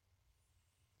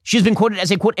 She has been quoted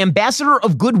as a, quote, "ambassador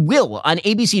of goodwill" on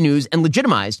ABC News and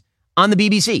legitimized on the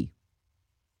BBC.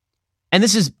 And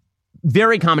this is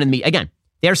very common in the media. Again,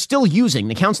 they're still using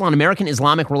the Council on American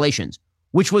Islamic Relations,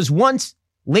 which was once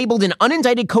labeled an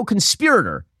unindicted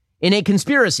co-conspirator in a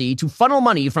conspiracy to funnel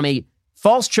money from a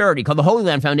false charity called the Holy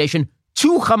Land Foundation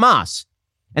to Hamas.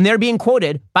 And they're being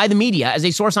quoted by the media as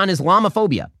a source on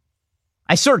Islamophobia.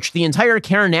 I searched the entire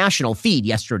Care National feed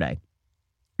yesterday.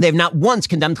 They have not once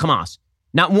condemned Hamas.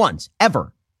 Not once,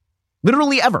 ever.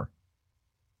 Literally ever.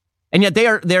 And yet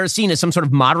they're seen as some sort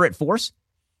of moderate force.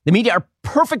 The media are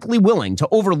perfectly willing to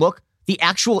overlook the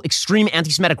actual extreme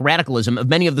anti-Semitic radicalism of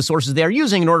many of the sources they are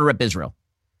using in order to rip Israel.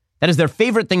 That is their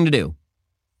favorite thing to do.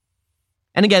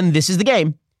 And again, this is the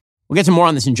game. We'll get to more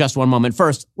on this in just one moment.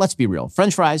 First, let's be real.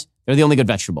 French fries, they're the only good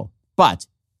vegetable. But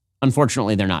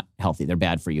unfortunately, they're not healthy. They're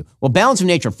bad for you. Well, Balance of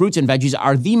Nature fruits and veggies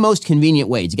are the most convenient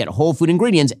way to get whole food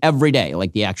ingredients every day,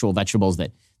 like the actual vegetables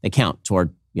that count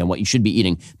toward what you should be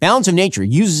eating. Balance of Nature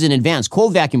uses an advanced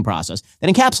cold vacuum process that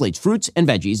encapsulates fruits and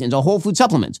veggies into whole food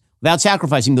supplements without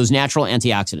sacrificing those natural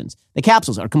antioxidants. The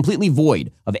capsules are completely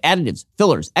void of additives,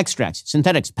 fillers, extracts,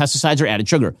 synthetics, pesticides, or added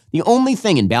sugar. The only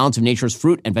thing in Balance of Nature's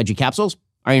fruit and veggie capsules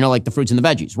are, like the fruits and the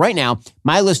veggies. Right now,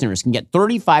 my listeners can get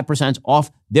 35%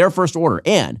 off their first order,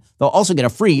 and they'll also get a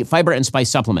free fiber and spice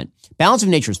supplement. Balance of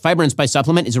Nature's fiber and spice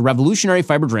supplement is a revolutionary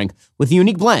fiber drink with a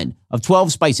unique blend of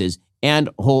 12 spices and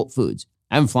whole foods.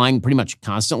 I've been flying pretty much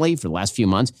constantly for the last few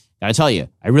months. Gotta tell you,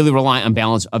 I really rely on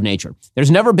Balance of Nature. There's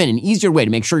never been an easier way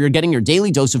to make sure you're getting your daily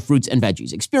dose of fruits and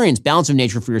veggies. Experience Balance of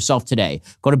Nature for yourself today.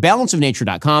 Go to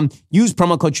balanceofnature.com, use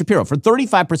promo code Shapiro for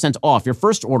 35% off your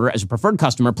first order as a preferred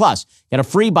customer, plus get a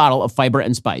free bottle of fiber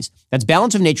and spice. That's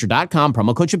balanceofnature.com,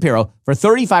 promo code Shapiro for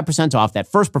 35% off that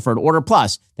first preferred order,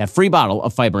 plus that free bottle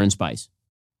of fiber and spice.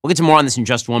 We'll get to more on this in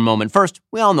just one moment. First,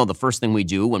 we all know the first thing we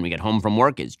do when we get home from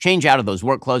work is change out of those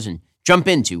work clothes and jump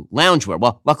into loungewear.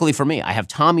 Well, luckily for me, I have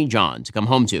Tommy John to come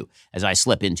home to. As I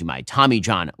slip into my Tommy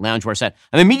John loungewear set,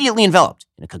 I'm immediately enveloped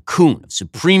in a cocoon of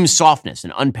supreme softness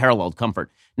and unparalleled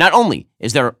comfort. Not only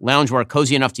is their loungewear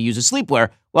cozy enough to use as sleepwear,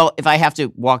 well, if I have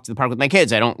to walk to the park with my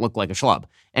kids, I don't look like a schlub.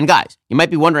 And guys, you might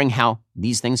be wondering how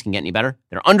these things can get any better.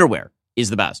 Their underwear is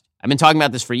the best. I've been talking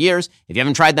about this for years. If you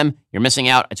haven't tried them, you're missing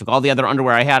out. I took all the other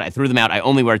underwear I had. I threw them out. I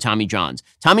only wear Tommy John's.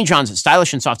 Tommy John's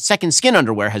stylish and soft second skin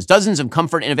underwear has dozens of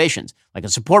comfort innovations, like a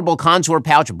supportable contour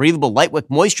pouch, a breathable, light-wick,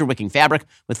 moisture-wicking fabric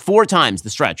with 4 times the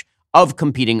stretch of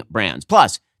competing brands.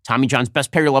 Plus, Tommy John's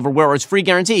best pair you'll ever wear or its free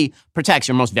guarantee protects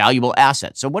your most valuable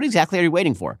asset. So what exactly are you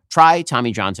waiting for? Try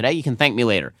Tommy John today. You can thank me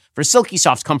later. For silky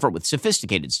soft comfort with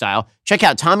sophisticated style, check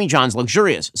out Tommy John's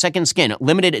luxurious second skin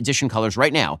limited edition colors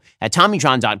right now at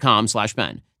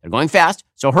TommyJohn.com/Ben. They're going fast,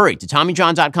 so hurry to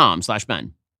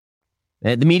TommyJohn.com/Ben.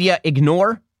 The media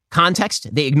ignore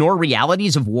context. They ignore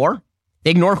realities of war.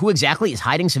 They ignore who exactly is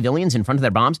hiding civilians in front of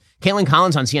their bombs. Caitlin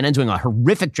Collins on CNN doing a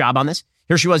horrific job on this.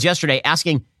 Here she was yesterday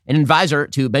asking an advisor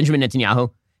to Benjamin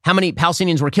Netanyahu how many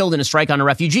Palestinians were killed in a strike on a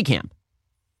refugee camp.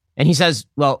 And he says,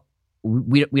 well,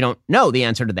 we don't know the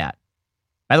answer to that.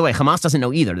 By the way, Hamas doesn't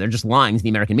know either. They're just lying to the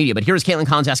American media. But here's Caitlin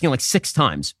Collins asking like 6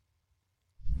 times.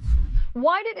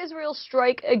 Why did Israel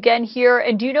strike again here?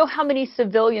 And do you know how many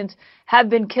civilians have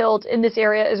been killed in this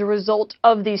area as a result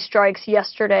of these strikes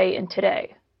yesterday and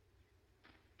today?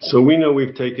 So we know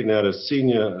we've taken out a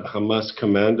senior Hamas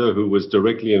commander who was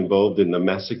directly involved in the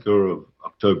massacre of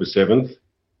October 7th.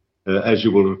 As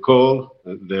you will recall,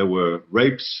 there were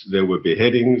rapes, there were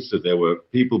beheadings, there were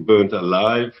people burnt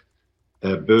alive,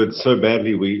 burned so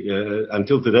badly.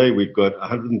 Until today, we've got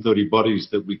 130 bodies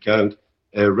that we can't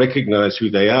recognize who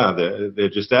they are. They're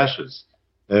just ashes.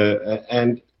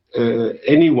 And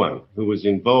anyone who was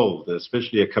involved,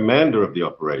 especially a commander of the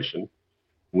operation,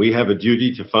 we have a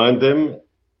duty to find them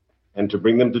and to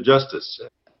bring them to justice.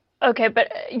 Okay,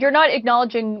 but you're not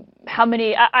acknowledging how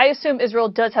many. I assume Israel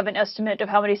does have an estimate of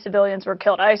how many civilians were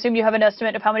killed. I assume you have an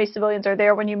estimate of how many civilians are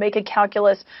there when you make a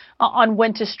calculus on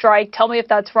when to strike. Tell me if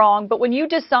that's wrong. But when you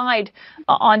decide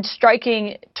on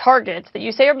striking targets that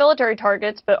you say are military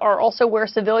targets, but are also where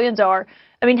civilians are,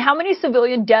 I mean, how many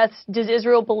civilian deaths does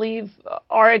Israel believe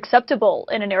are acceptable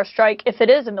in an airstrike if it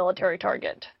is a military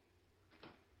target?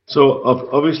 So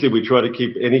obviously we try to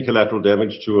keep any collateral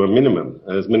damage to a minimum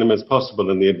as possible.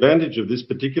 And the advantage of this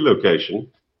particular location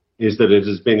is that it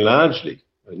has been largely,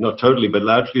 not totally, but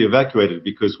largely evacuated,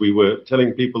 because we were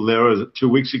telling people there 2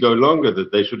 weeks ago longer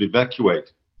that they should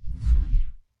evacuate.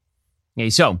 Okay,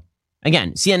 so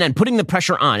again, CNN putting the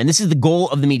pressure on, and this is the goal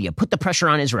of the media, put the pressure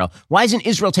on Israel. Why isn't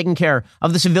Israel taking care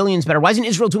of the civilians better? Why isn't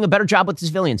Israel doing a better job with the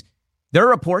civilians? There are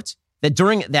reports that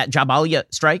during that Jabalia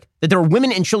strike, that there were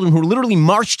women and children who were literally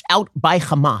marched out by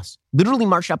Hamas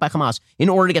in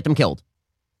order to get them killed.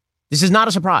 This is not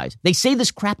a surprise. They say this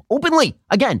crap openly.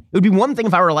 Again, it would be one thing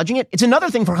if I were alleging it. It's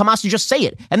another thing for Hamas to just say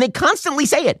it. And they constantly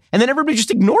say it. And then everybody just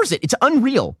ignores it. It's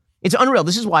unreal. It's unreal.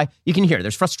 This is why you can hear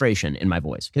there's frustration in my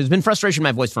voice. Because there's been frustration in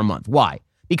my voice for a month. Why?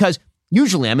 Because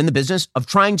usually I'm in the business of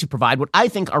trying to provide what I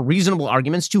think are reasonable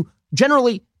arguments to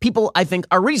generally people I think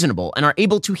are reasonable and are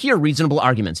able to hear reasonable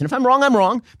arguments. And if I'm wrong, I'm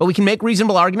wrong, but we can make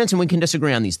reasonable arguments and we can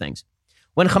disagree on these things.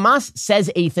 When Hamas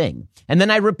says a thing, and then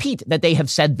I repeat that they have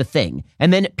said the thing,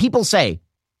 and then people say,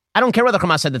 I don't care whether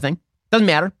Hamas said the thing, doesn't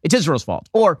matter, it's Israel's fault.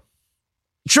 Or,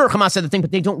 sure, Hamas said the thing,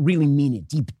 but they don't really mean it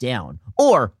deep down.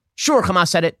 Or, sure, Hamas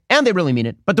said it, and they really mean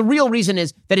it, but the real reason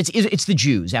is that it's the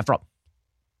Jews, after all.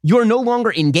 You're no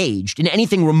longer engaged in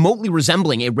anything remotely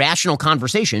resembling a rational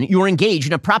conversation. You're engaged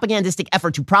in a propagandistic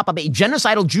effort to prop up a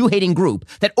genocidal Jew-hating group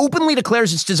that openly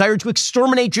declares its desire to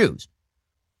exterminate Jews.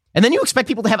 And then you expect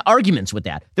people to have arguments with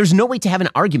that. There's no way to have an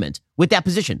argument with that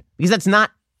position because that's not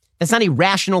a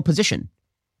rational position.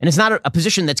 And it's not a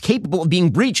position that's capable of being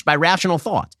breached by rational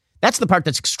thought. That's the part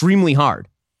that's extremely hard.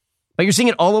 But you're seeing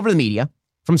it all over the media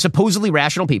from supposedly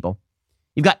rational people.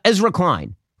 You've got Ezra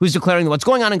Klein, who's declaring that what's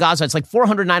going on in Gaza, it's like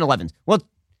 400 9/11s. Well,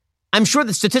 I'm sure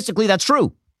that statistically that's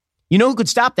true. You know who could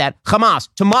stop that? Hamas.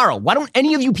 Tomorrow. Why don't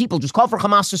any of you people just call for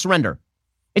Hamas to surrender?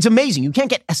 It's amazing. You can't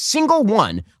get a single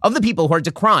one of the people who are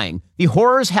decrying the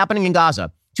horrors happening in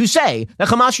Gaza to say that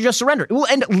Hamas should just surrender. It will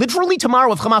end literally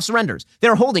tomorrow if Hamas surrenders.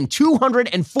 They're holding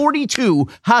 242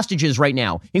 hostages right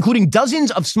now, including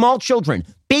dozens of small children,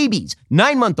 babies,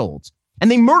 9-month-olds. And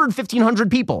they murdered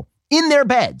 1,500 people in their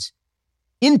beds,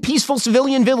 in peaceful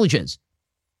civilian villages.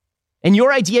 And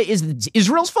your idea is that it's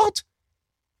Israel's fault?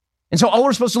 And so all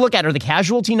we're supposed to look at are the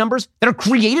casualty numbers that are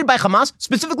created by Hamas,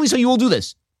 specifically so you will do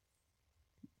this.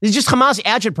 This is just Hamas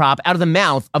agitprop out of the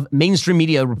mouth of mainstream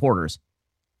media reporters.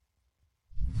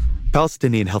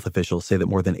 Palestinian health officials say that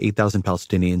more than 8,000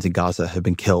 Palestinians in Gaza have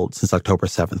been killed since October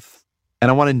 7th.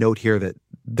 And I want to note here that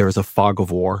there is a fog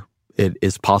of war. It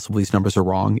is possible these numbers are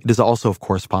wrong. It is also, of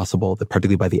course, possible that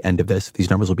particularly by the end of this, these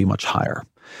numbers will be much higher.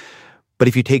 But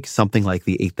if you take something like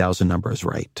the 8,000 number as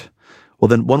right, well,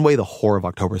 then one way the horror of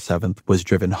October 7th was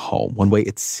driven home, one way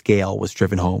its scale was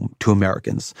driven home to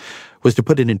Americans, was to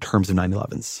put it in terms of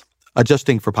 9/11s.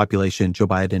 Adjusting for population, Joe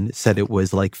Biden said it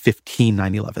was like 15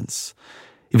 9/11s.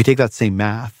 If you take that same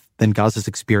math, then Gaza's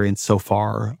experienced so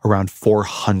far around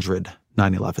 400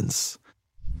 9/11s.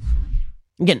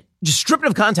 Again, just strip it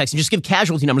of context and just give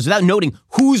casualty numbers without noting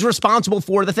who's responsible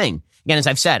for the thing. Again, as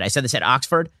I've said, I said this at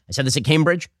Oxford, I said this at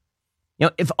Cambridge. You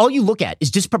know, if all you look at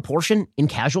is disproportion in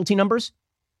casualty numbers,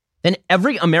 then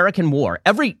every American war,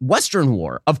 every Western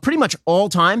war of pretty much all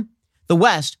time, the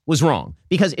West was wrong.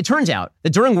 Because it turns out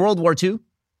that during World War II,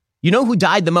 you know who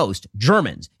died the most?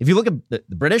 Germans. If you look at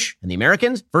the British and the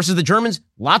Americans versus the Germans,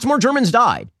 lots more Germans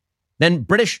died than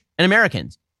British and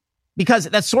Americans. Because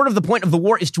that's sort of the point of the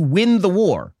war, is to win the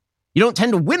war. You don't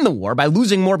tend to win the war by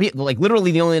losing more people. Like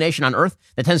literally the only nation on earth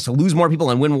that tends to lose more people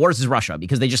and win wars is Russia,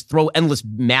 because they just throw endless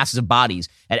masses of bodies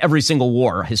at every single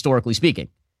war, historically speaking.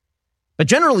 But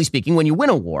generally speaking, when you win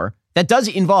a war, that does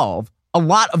involve a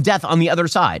lot of death on the other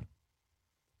side.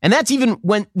 And that's even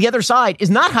when the other side is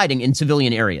not hiding in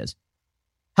civilian areas.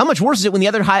 How much worse is it when the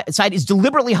other side is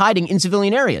deliberately hiding in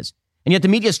civilian areas? And yet the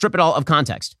media strip it all of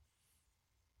context.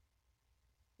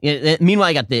 Meanwhile,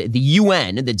 I got the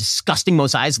UN, the disgusting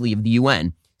Mos Eisley of the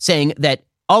UN, saying that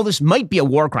all this might be a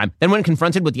war crime. Then when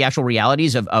confronted with the actual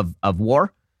realities of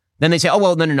war, then they say, oh,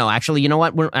 well, no. Actually, you know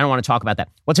what? I don't want to talk about that.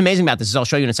 What's amazing about this, as I'll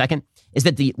show you in a second, is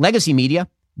that the legacy media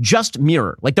just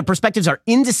mirror, like the perspectives are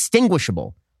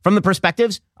indistinguishable from the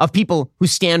perspectives of people who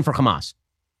stand for Hamas.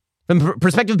 From the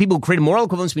perspective of people who create a moral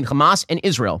equivalence between Hamas and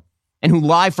Israel and who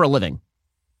lie for a living.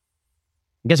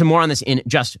 I'll get some more on this in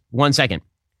just one second.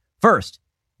 First,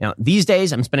 Now, these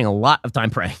days, I'm spending a lot of time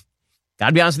praying.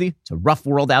 Gotta be honest with you, it's a rough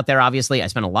world out there, obviously. I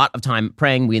spend a lot of time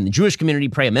praying. We in the Jewish community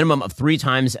pray a minimum of 3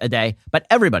 times a day, but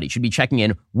everybody should be checking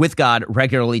in with God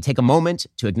regularly. Take a moment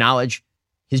to acknowledge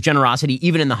his generosity,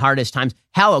 even in the hardest times.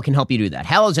 Hallow can help you do that.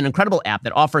 Hallow is an incredible app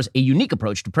that offers a unique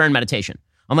approach to prayer and meditation.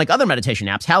 Unlike other meditation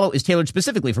apps, Hallow is tailored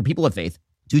specifically for people of faith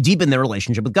to deepen their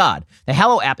relationship with God. The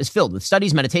Hallow app is filled with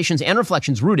studies, meditations, and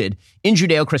reflections rooted in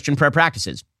Judeo-Christian prayer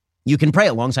practices. You can pray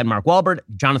alongside Mark Wahlberg,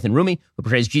 Jonathan Rumi, who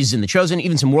portrays Jesus in The Chosen,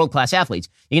 even some world-class athletes.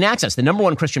 You can access the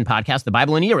 #1 Christian podcast, The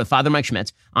Bible in a Year with Father Mike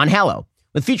Schmitz, on Hallow.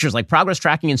 With features like progress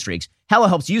tracking and streaks, Hallow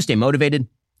helps you stay motivated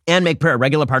and make prayer a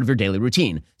regular part of your daily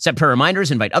routine. Set prayer reminders,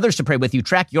 invite others to pray with you,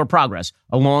 track your progress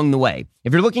along the way.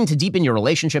 If you're looking to deepen your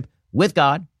relationship with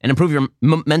God and improve your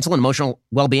mental and emotional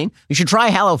well-being, you should try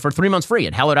Hallow for 3 months free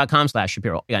at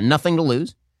hallow.com/Shapiro. You got nothing to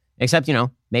lose, except,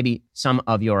 maybe some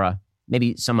of your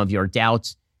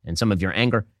doubts and some of your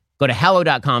anger. Go to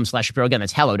hallow.com/Shapiro. Again,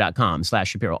 that's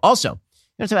hallow.com/Shapiro. Also,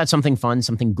 it's about something fun,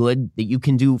 something good that you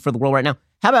can do for the world right now.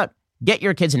 How about get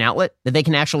your kids an outlet that they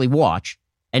can actually watch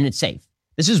and it's safe?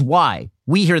 This is why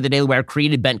we here at the Daily Wire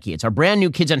created BentKey. It's our brand new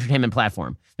kids entertainment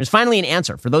platform. There's finally an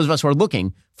answer for those of us who are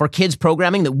looking for kids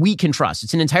programming that we can trust.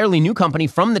 It's an entirely new company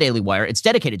from the Daily Wire. It's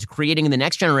dedicated to creating the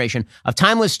next generation of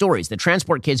timeless stories that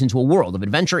transport kids into a world of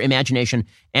adventure, imagination,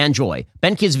 and joy.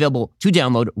 BentKey is available to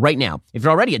download right now. If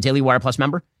you're already a Daily Wire Plus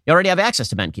member, you already have access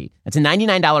to BentKey. That's a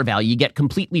 $99 value you get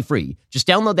completely free. Just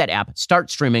download that app,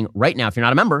 start streaming right now. If you're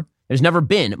not a member, there's never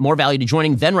been more value to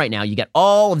joining than right now. You get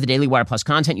all of the Daily Wire Plus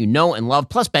content you know and love,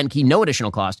 plus BentKey, no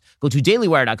additional cost. Go to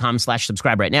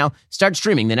dailywire.com/subscribe right now. Start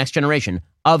streaming the next generation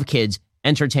of kids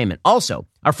entertainment. Also,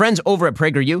 our friends over at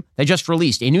PragerU, they just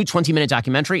released a new 20-minute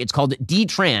documentary. It's called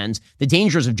D-Trans, The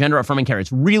Dangers of Gender-Affirming Care.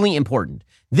 It's really important.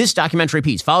 This documentary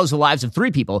piece follows the lives of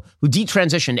 3 people who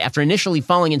detransitioned after initially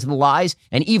falling into the lies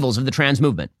and evils of the trans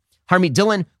movement. Harmeet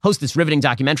Dillon hosts this riveting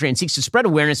documentary and seeks to spread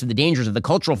awareness of the dangers of the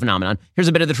cultural phenomenon. Here's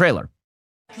a bit of the trailer.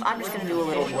 I'm just going to do a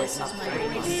little voice up.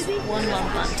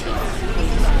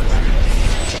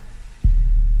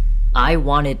 I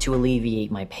wanted to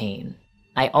alleviate my pain.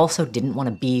 I also didn't want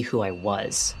to be who I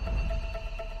was.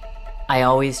 I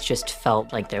always just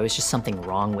felt like there was just something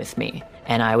wrong with me,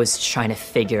 and I was trying to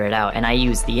figure it out, and I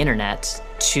used the internet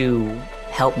to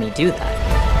help me do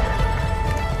that.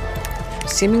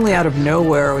 Seemingly out of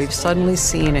nowhere, we've suddenly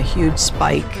seen a huge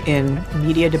spike in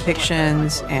media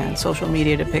depictions and social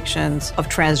media depictions of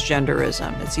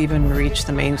transgenderism. It's even reached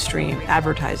the mainstream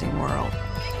advertising world.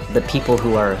 The people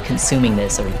who are consuming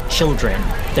this are children,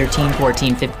 13,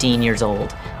 14, 15 years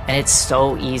old, and it's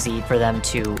so easy for them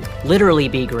to literally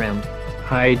be groomed.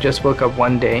 I just woke up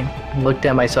one day, looked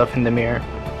at myself in the mirror,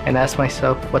 and asked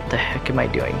myself, what the heck am I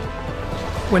doing?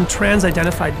 When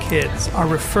trans-identified kids are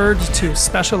referred to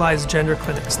specialized gender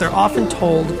clinics, they're often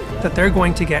told that they're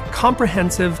going to get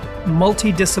comprehensive,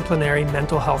 multidisciplinary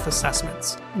mental health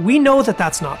assessments. We know that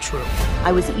that's not true.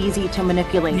 I was easy to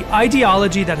manipulate. The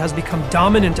ideology that has become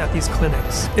dominant at these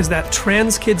clinics is that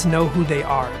trans kids know who they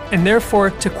are, and therefore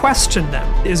to question them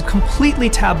is completely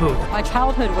taboo. My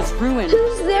childhood was ruined.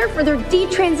 Who's there for their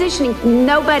detransitioning?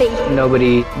 Nobody.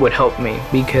 Nobody would help me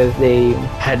because they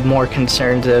had more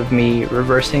concerns of me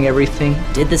reversing everything.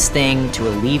 Did this thing to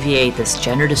alleviate this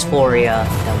gender dysphoria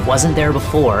that wasn't there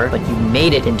before, but you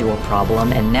made it into a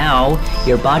problem, and now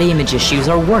your body image issues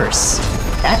are worse.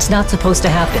 That's not supposed to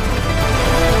happen.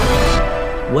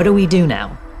 What do we do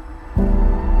now?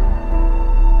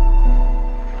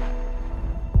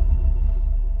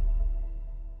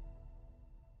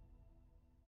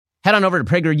 Head on over to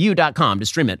PragerU.com to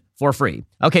stream it for free.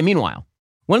 Okay, meanwhile,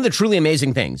 one of the truly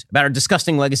amazing things about our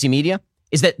disgusting legacy media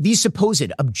is that these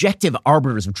supposed objective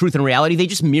arbiters of truth and reality, they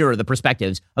just mirror the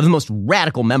perspectives of the most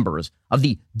radical members of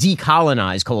the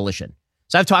decolonized coalition.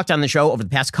 So I've talked on the show over the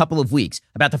past couple of weeks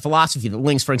about the philosophy that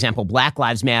links, for example, Black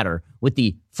Lives Matter with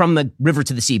the from the river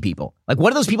to the sea people. Like,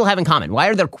 what do those people have in common? Why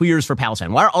are there queers for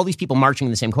Palestine? Why are all these people marching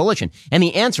in the same coalition? And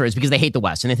the answer is because they hate the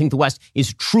West, and they think the West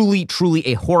is truly, truly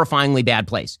a horrifyingly bad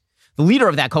place. The leader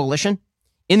of that coalition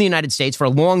in the United States for a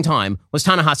long time was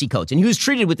Ta-Nehisi Coates, and he was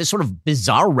treated with this sort of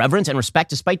bizarre reverence and respect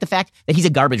despite the fact that he's a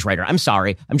garbage writer. I'm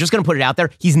sorry. I'm just going to put it out there.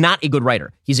 He's not a good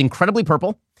writer. He's incredibly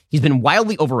purple. He's been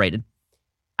wildly overrated.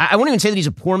 I won't even say that he's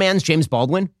a poor man's James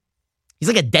Baldwin. He's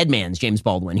like a dead man's James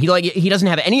Baldwin. He doesn't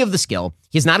have any of the skill.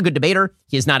 He's not a good debater.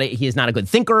 He is not a good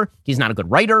thinker. He's not a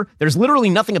good writer. There's literally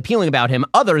nothing appealing about him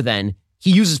other than he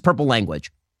uses purple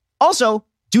language. Also,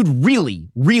 dude really,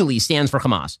 really stands for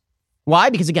Hamas.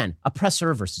 Why? Because again,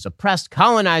 oppressor versus oppressed,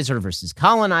 colonizer versus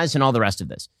colonized, and all the rest of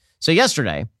this. So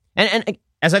yesterday, and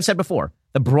as I've said before,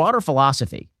 the broader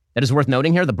philosophy that is worth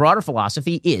noting here, the broader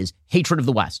philosophy is hatred of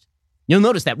the West. You'll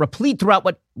notice that replete throughout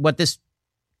what this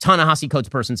Ta-Nehisi Coates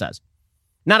person says.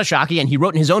 Not a shock. Again, he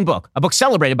wrote in his own book, a book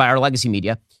celebrated by our legacy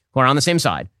media, who are on the same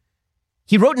side.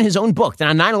 He wrote in his own book that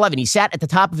on 9/11, he sat at the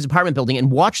top of his apartment building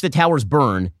and watched the towers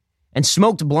burn and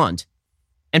smoked blunt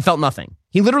and felt nothing.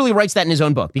 He literally writes that in his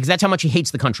own book because that's how much he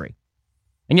hates the country.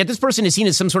 And yet this person is seen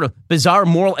as some sort of bizarre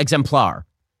moral exemplar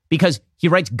because he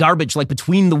writes garbage like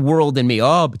between the world and me.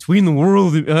 Oh, between the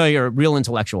world. You're a real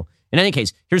intellectual. In any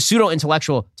case, here's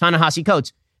pseudo-intellectual Ta-Nehisi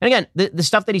Coates. And again, the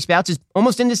stuff that he spouts is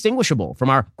almost indistinguishable from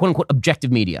our quote-unquote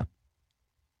objective media.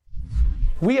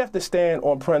 We have to stand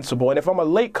on principle. And if I'm a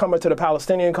latecomer to the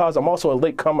Palestinian cause, I'm also a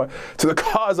latecomer to the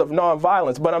cause of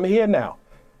nonviolence. But I'm here now,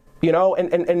 you know,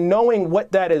 and knowing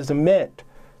what that has meant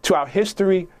to our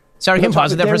history. Sorry, can you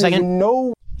pause it there for a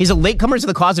second? He's a latecomer to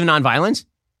the cause of nonviolence.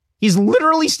 He's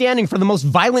literally standing for the most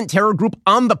violent terror group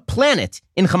on the planet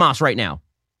in Hamas right now.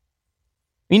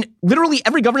 I mean, literally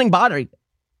every governing body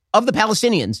of the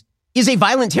Palestinians is a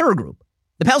violent terror group.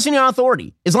 The Palestinian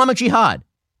Authority, Islamic Jihad,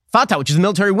 Fatah, which is the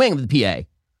military wing of the PA.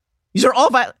 These are all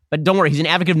violent. But don't worry, he's an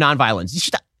advocate of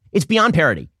nonviolence. It's beyond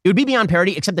parody. It would be beyond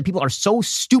parody, except that people are so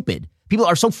stupid. People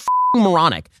are so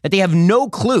moronic that they have no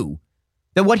clue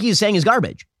that what he is saying is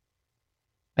garbage.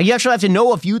 Like, you actually have to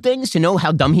know a few things to know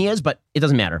how dumb he is, but it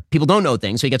doesn't matter. People don't know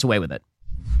things, so he gets away with it.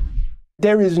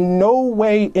 There is no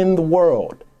way in the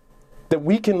world that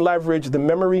we can leverage the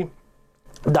memory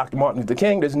of Dr. Martin Luther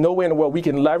King. There's no way in the world we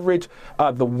can leverage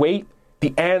the weight,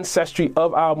 the ancestry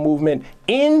of our movement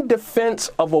in defense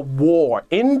of a war,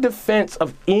 in defense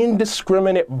of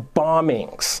indiscriminate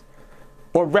bombings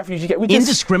or refugee camps.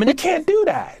 Indiscriminate? We can't do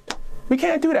that. We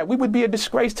can't do that. We would be a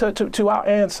disgrace to our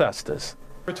ancestors.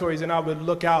 Territories, and I would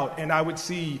look out and I would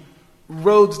see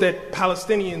roads that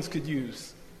Palestinians could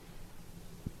use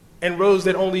and roads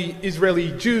that only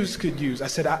Israeli Jews could use. I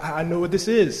said, I know what this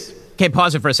is. Okay,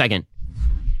 pause it for a second.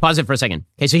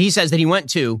 Okay, so he says that he went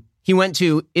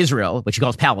to Israel, which he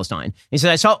calls Palestine. He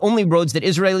said, I saw only roads that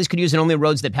Israelis could use and only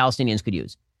roads that Palestinians could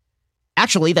use.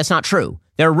 Actually, that's not true.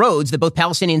 There are roads that both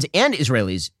Palestinians and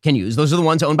Israelis can use. Those are the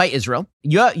ones owned by Israel.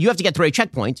 You have to get through a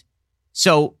checkpoint,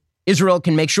 so Israel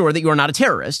can make sure that you are not a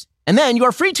terrorist, and then you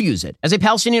are free to use it as a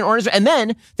Palestinian or Israel. And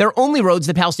then there are only roads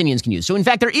that Palestinians can use. So in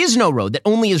fact, there is no road that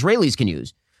only Israelis can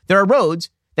use. There are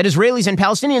roads that Israelis and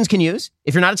Palestinians can use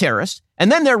if you're not a terrorist.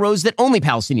 And then there are roads that only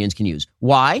Palestinians can use.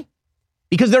 Why?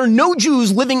 Because there are no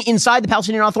Jews living inside the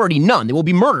Palestinian Authority. None. They will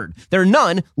be murdered. There are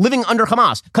none living under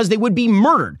Hamas because they would be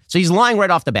murdered. So he's lying right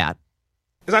off the bat.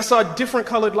 As I saw different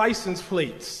colored license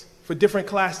plates for different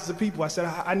classes of people, I said,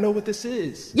 I know what this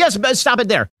is. Yes, but stop it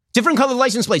there. Different colored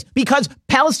license plates, because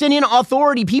Palestinian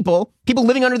Authority people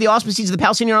living under the auspices of the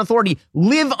Palestinian Authority,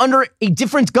 live under a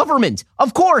different government.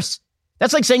 Of course.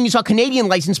 That's like saying you saw Canadian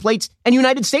license plates and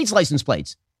United States license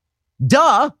plates.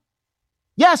 Duh.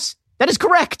 Yes, that is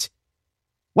correct.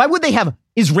 Why would they have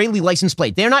Israeli license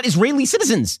plate? They are not Israeli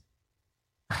citizens.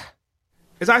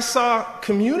 As I saw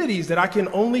communities that I can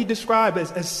only describe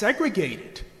as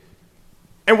segregated.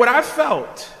 And what I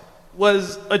felt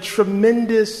was a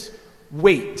tremendous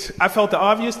weight. I felt the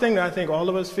obvious thing that I think all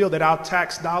of us feel, that our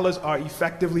tax dollars are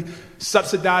effectively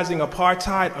subsidizing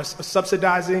apartheid, or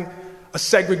subsidizing a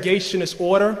segregationist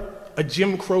order, a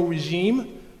Jim Crow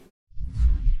regime.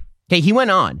 Okay, he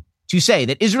went on to say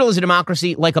that Israel is a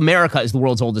democracy like America is the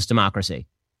world's oldest democracy.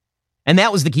 And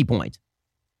that was the key point.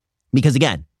 Because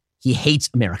again, he hates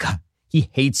America. He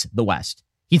hates the West.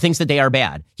 He thinks that they are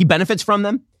bad. He benefits from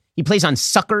them. He plays on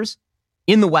suckers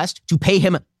in the West to pay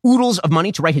him oodles of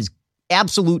money to write his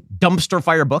absolute dumpster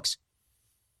fire books.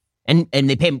 And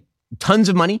they pay him tons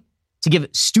of money to give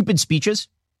stupid speeches.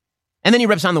 And then he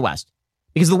rips on the West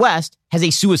because the West has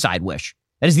a suicide wish.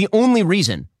 That is the only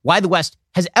reason why the West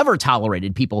has ever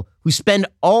tolerated people who spend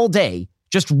all day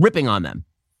just ripping on them.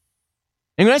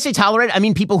 And when I say tolerate, I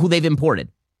mean people who they've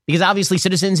imported, because obviously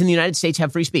citizens in the United States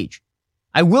have free speech.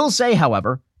 I will say,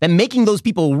 however, that making those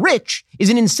people rich is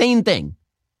an insane thing.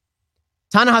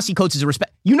 Ta-Nehisi Coates is a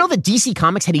respect. You know that DC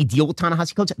Comics had a deal with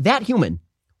Ta-Nehisi Coates? That human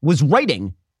was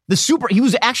writing he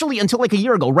was actually, until like a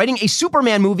year ago, writing a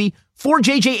Superman movie for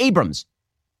J.J. Abrams.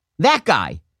 That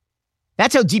guy.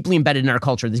 That's how deeply embedded in our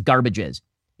culture this garbage is.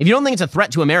 If you don't think it's a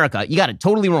threat to America, you got it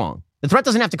totally wrong. The threat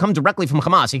doesn't have to come directly from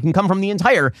Hamas. It can come from the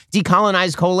entire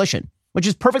decolonized coalition, which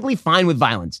is perfectly fine with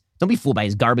violence. Don't be fooled by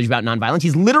his garbage about nonviolence.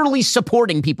 He's literally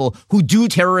supporting people who do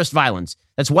terrorist violence.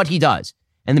 That's what he does.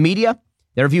 And the media,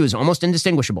 their view is almost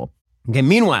indistinguishable. Okay,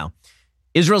 meanwhile,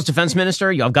 Israel's defense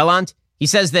minister, Yoav Gallant, he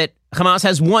says that Hamas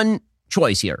has one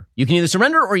choice here. You can either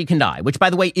surrender or you can die, which, by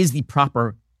the way, is the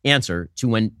proper answer to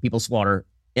when people slaughter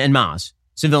en masse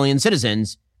civilian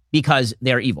citizens because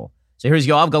they're evil. So here's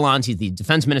Yoav Gallant. He's the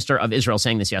defense minister of Israel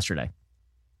saying this yesterday.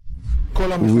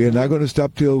 We are not going to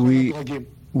stop till we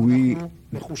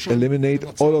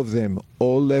eliminate all of them,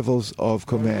 all levels of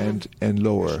command and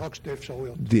lower.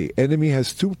 The enemy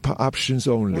has two options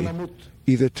only,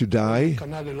 either to die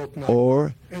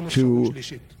or to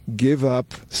give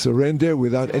up, surrender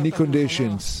without any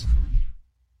conditions.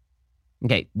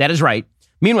 Okay, that is right.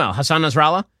 Meanwhile, Hassan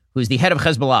Nasrallah, who's the head of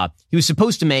Hezbollah, he was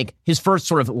supposed to make his first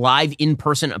sort of live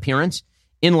in-person appearance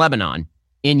in Lebanon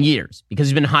in years because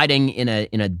he's been hiding in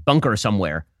a bunker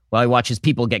somewhere while he watches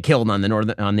people get killed on the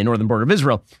northern border of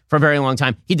Israel for a very long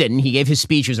time. He didn't. He gave his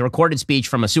speech. It was a recorded speech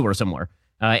from a sewer somewhere.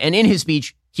 And in his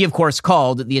speech, he, of course,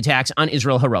 called the attacks on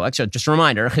Israel heroic. So just a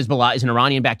reminder, Hezbollah is an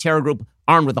Iranian-backed terror group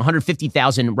armed with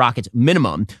 150,000 rockets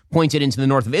minimum pointed into the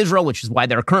north of Israel, which is why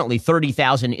there are currently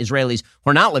 30,000 Israelis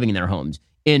who are not living in their homes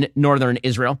in northern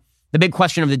Israel. The big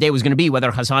question of the day was going to be whether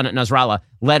Hassan Nasrallah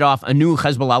led off a new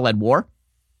Hezbollah-led war.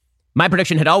 My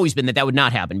prediction had always been that that would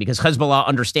not happen because Hezbollah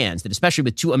understands that, especially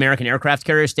with 2 American aircraft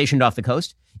carriers stationed off the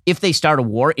coast, if they start a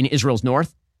war in Israel's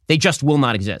north, they just will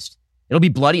not exist. It'll be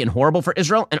bloody and horrible for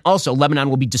Israel, and also Lebanon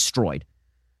will be destroyed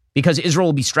because Israel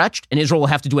will be stretched, and Israel will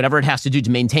have to do whatever it has to do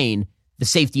to maintain the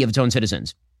safety of its own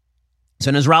citizens. So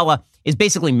Nasrallah is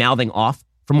basically mouthing off.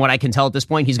 From what I can tell at this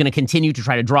point, he's going to continue to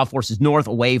try to draw forces north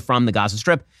away from the Gaza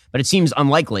Strip, but it seems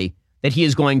unlikely that he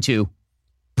is going to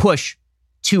push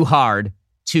too hard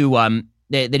to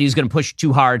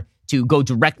go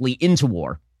directly into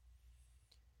war.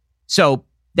 So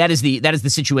that is the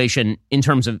situation in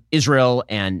terms of Israel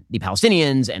and the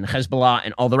Palestinians and Hezbollah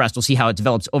and all the rest. We'll see how it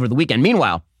develops over the weekend.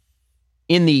 Meanwhile,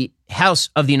 in the House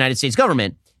of the United States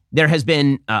government, there has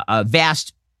been a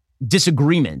vast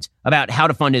disagreement about how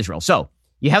to fund Israel. So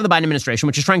you have the Biden administration,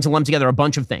 which is trying to lump together a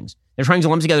bunch of things. They're trying to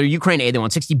lump together Ukraine aid. They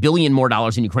want $60 billion more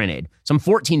in Ukraine aid, some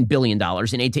 $14 billion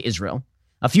in aid to Israel,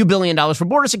 a few $1 billion for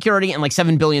border security, and like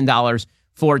 $7 billion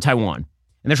for Taiwan.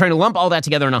 And they're trying to lump all that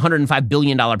together in a $105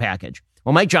 billion package.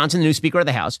 Well, Mike Johnson, the new Speaker of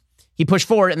the House, he pushed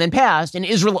forward and then passed an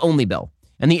Israel-only bill.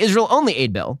 And the Israel-only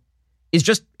aid bill is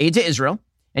just aid to Israel,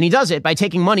 and he does it by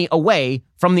taking money away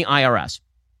from the IRS.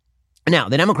 Now,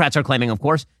 the Democrats are claiming, of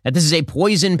course, that this is a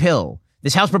poison pill.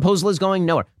 This House proposal is going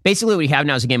nowhere. Basically, what we have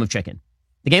now is a game of chicken.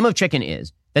 The game of chicken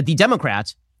is that the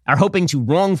Democrats are hoping to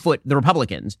wrong foot the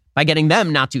Republicans by getting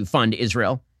them not to fund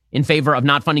Israel in favor of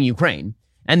not funding Ukraine.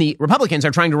 And the Republicans are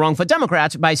trying to wrong foot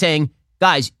Democrats by saying,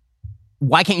 guys,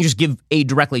 why can't you just give aid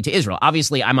directly to Israel?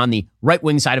 Obviously, I'm on the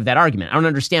right-wing side of that argument. I don't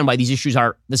understand why these issues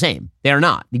are the same. They are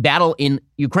not. The battle in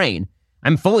Ukraine,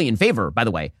 I'm fully in favor, by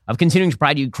the way, of continuing to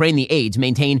provide Ukraine the aid to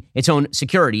maintain its own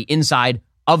security inside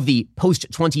of the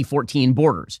post-2014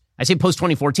 borders. I say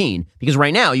post-2014 because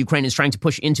right now Ukraine is trying to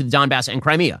push into the Donbass and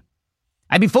Crimea.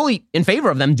 I'd be fully in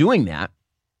favor of them doing that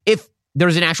if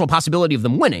there's an actual possibility of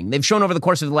them winning. They've shown over the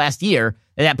course of the last year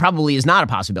that that probably is not a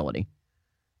possibility.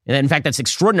 And in fact, that's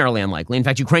extraordinarily unlikely. In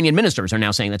fact, Ukrainian ministers are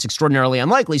now saying that's extraordinarily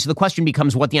unlikely. So the question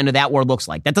becomes what the end of that war looks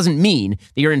like. That doesn't mean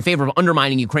that you're in favor of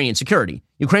undermining Ukrainian security.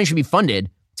 Ukraine should be funded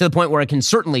to the point where it can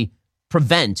certainly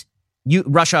prevent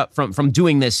Russia from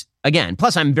doing this again.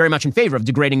 Plus, I'm very much in favor of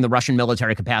degrading the Russian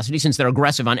military capacity since they're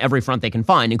aggressive on every front they can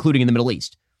find, including in the Middle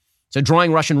East. So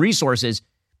drawing Russian resources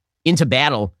into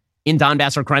battle in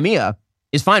Donbass or Crimea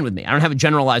is fine with me. I don't have a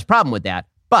generalized problem with that,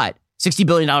 but $60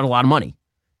 billion is a lot of money.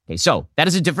 Okay, so that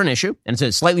is a different issue, and it's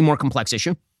a slightly more complex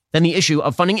issue than the issue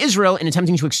of funding Israel in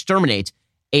attempting to exterminate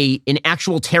an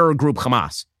actual terror group,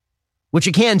 Hamas, which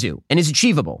it can do and is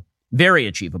achievable, very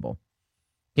achievable.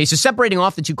 Okay, so separating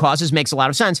off the two causes makes a lot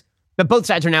of sense, but both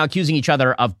sides are now accusing each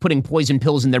other of putting poison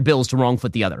pills in their bills to wrong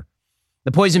foot the other.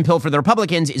 The poison pill for the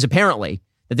Republicans is apparently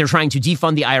that they're trying to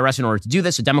defund the IRS in order to do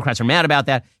this, so Democrats are mad about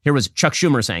that. Here was Chuck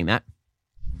Schumer saying that.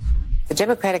 The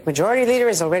Democratic Majority Leader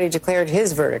has already declared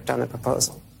his verdict on the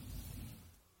proposal.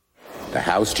 The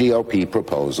House GOP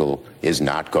proposal is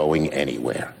not going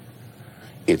anywhere.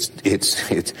 It's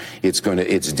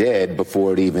dead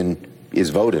before it even is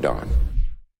voted on.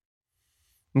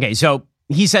 Okay, so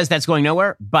he says that's going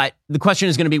nowhere, but the question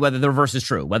is going to be whether the reverse is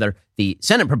true, whether the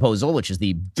Senate proposal, which is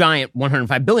the giant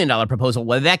 $105 billion proposal,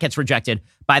 whether that gets rejected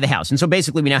by the House. And so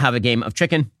basically we now have a game of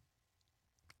chicken.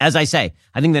 As I say,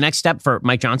 I think the next step for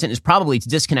Mike Johnson is probably to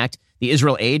disconnect the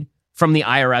Israel aid from the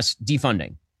IRS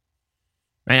defunding.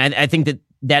 Right? I think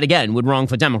that again would wrong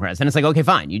for Democrats. And it's like, okay,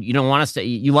 fine. You don't want us to,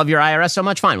 you love your IRS so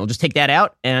much? Fine. We'll just take that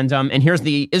out. And here's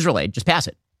the Israel aid. Just pass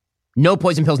it. No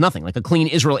poison pills, nothing. Like a clean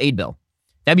Israel aid bill.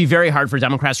 That'd be very hard for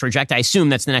Democrats to reject. I assume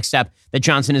that's the next step that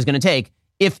Johnson is going to take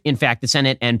if, in fact, the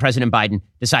Senate and President Biden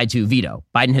decide to veto.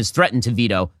 Biden has threatened to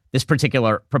veto this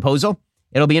particular proposal.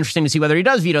 It'll be interesting to see whether he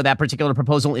does veto that particular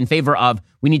proposal in favor of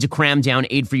we need to cram down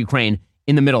aid for Ukraine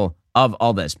in the middle of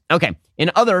all this. Okay,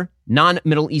 in other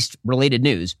non-Middle East related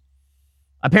news,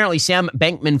 apparently Sam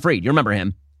Bankman-Fried, you remember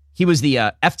him, he was the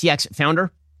FTX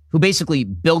founder who basically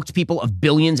bilked people of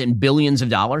billions and billions of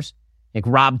dollars, like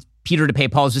robbed Peter to pay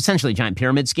Paul. Is essentially a giant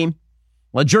pyramid scheme.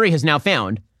 Well, a jury has now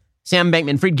found Sam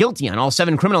Bankman-Fried guilty on all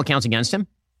 7 criminal counts against him.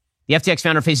 The FTX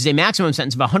founder faces a maximum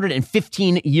sentence of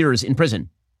 115 years in prison.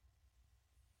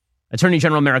 Attorney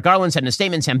General Merrick Garland said in a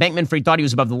statement, Sam Bankman-Fried thought he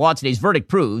was above the law. Today's verdict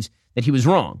proves that he was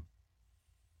wrong.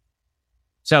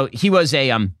 So he was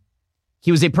a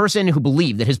person who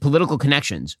believed that his political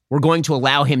connections were going to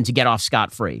allow him to get off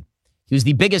scot-free. He was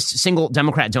the biggest single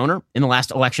Democrat donor in the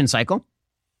last election cycle.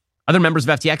 Other members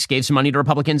of FTX gave some money to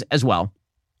Republicans as well.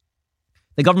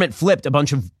 The government flipped a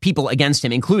bunch of people against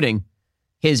him, including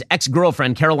his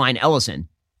ex-girlfriend, Caroline Ellison,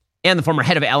 and the former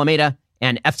head of Alameda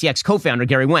and FTX co-founder,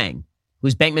 Gary Wang, who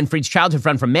was Bankman-Fried's childhood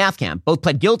friend from math camp. Both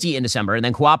pled guilty in December and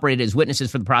then cooperated as witnesses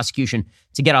for the prosecution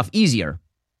to get off easier.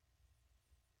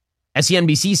 As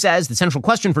CNBC says, the central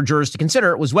question for jurors to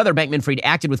consider was whether Bankman-Fried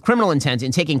acted with criminal intent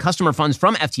in taking customer funds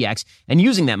from FTX and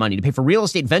using that money to pay for real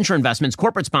estate venture investments,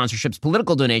 corporate sponsorships,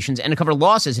 political donations, and to cover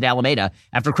losses at Alameda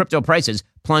after crypto prices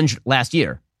plunged last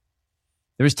year.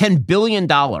 There was $10 billion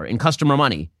in customer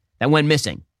money that went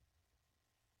missing.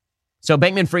 So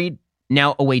Bankman-Fried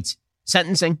now awaits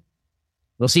sentencing.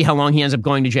 We'll see how long he ends up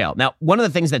going to jail. Now, one of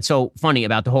the things that's so funny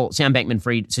about the whole Sam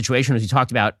Bankman-Fried situation, as we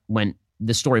talked about when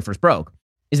this story first broke,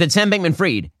 is that Sam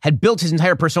Bankman-Fried had built his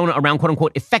entire persona around, quote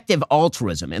unquote, effective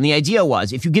altruism. And the idea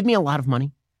was, if you give me a lot of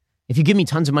money, if you give me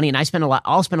tons of money and I spend a lot,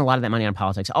 I'll spend a lot of that money on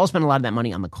politics. I'll spend a lot of that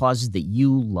money on the causes that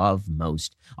you love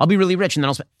most. I'll be really rich and then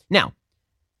I'll spend. Now,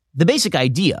 the basic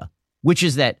idea, which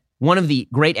is that one of the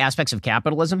great aspects of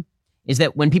capitalism is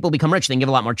that when people become rich, they can give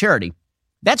a lot more charity.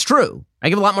 That's true. I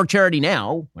give a lot more charity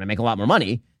now when I make a lot more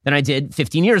money than I did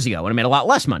 15 years ago when I made a lot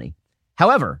less money.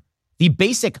 However, the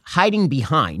basic hiding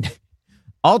behind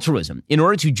altruism in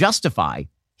order to justify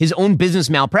his own business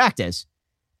malpractice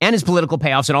and his political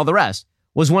payoffs and all the rest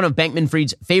was one of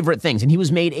Bankman-Fried's favorite things. And he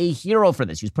was made a hero for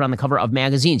this. He was put on the cover of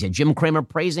magazines. He had Jim Cramer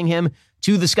praising him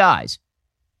to the skies.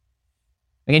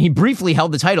 Again, he briefly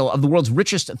held the title of the world's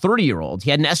richest 30-year-old. He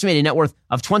had an estimated net worth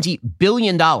of $20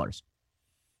 billion. And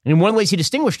in one of the ways he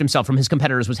distinguished himself from his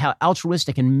competitors was how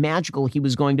altruistic and magical he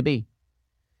was going to be.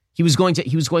 He was going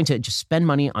to just spend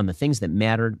money on the things that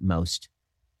mattered most.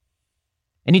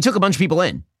 And he took a bunch of people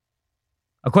in.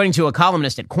 According to a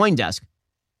columnist at CoinDesk,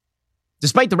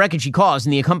 despite the wreckage he caused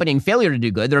and the accompanying failure to do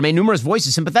good, there remain numerous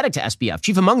voices sympathetic to SBF.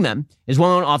 Chief among them is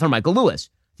well-known author Michael Lewis.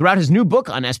 Throughout his new book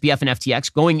on SBF and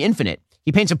FTX, Going Infinite,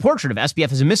 he paints a portrait of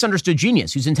SBF as a misunderstood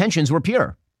genius whose intentions were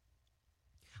pure.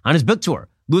 On his book tour,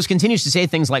 Lewis continues to say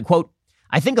things like, quote,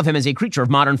 I think of him as a creature of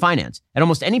modern finance. At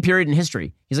almost any period in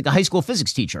history, he's like a high school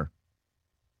physics teacher.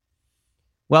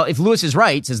 Well, if Lewis is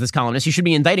right, says this columnist, he should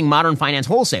be indicting modern finance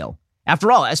wholesale.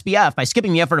 After all, SBF, by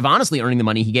skipping the effort of honestly earning the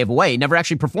money he gave away, never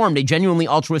actually performed a genuinely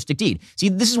altruistic deed. See,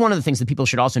 this is one of the things that people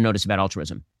should also notice about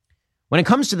altruism. When it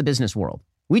comes to the business world,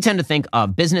 we tend to think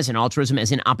of business and altruism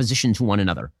as in opposition to one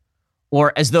another,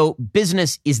 or as though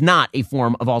business is not a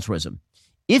form of altruism.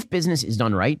 If business is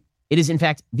done right, it is in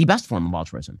fact the best form of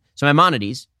altruism. So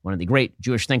Maimonides, one of the great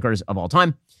Jewish thinkers of all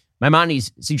time,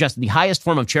 Maimonides suggested the highest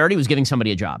form of charity was giving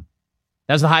somebody a job.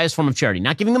 That was the highest form of charity,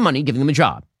 not giving them money, giving them a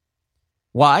job.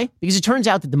 Why? Because it turns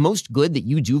out that the most good that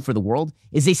you do for the world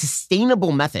is a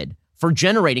sustainable method for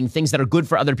generating things that are good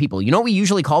for other people. You know what we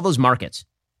usually call those? Markets.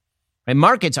 Right?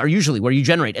 Markets are usually where you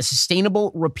generate a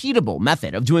sustainable, repeatable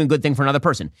method of doing a good thing for another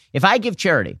person. If I give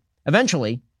charity,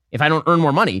 eventually, if I don't earn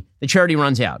more money, the charity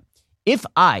runs out. If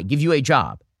I give you a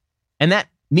job, and that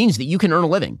means that you can earn a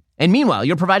living, and meanwhile,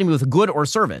 you're providing me with a good or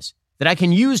service that I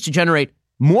can use to generate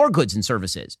more goods and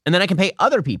services, and then I can pay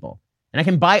other people, and I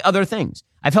can buy other things.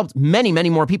 I've helped many, many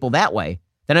more people that way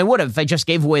than I would have if I just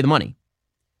gave away the money.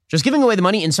 Just giving away the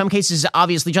money in some cases is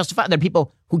obviously justified. There are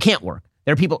people who can't work.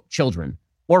 There are people, children,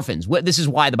 orphans. This is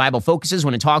why the Bible focuses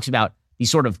when it talks about the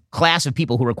sort of class of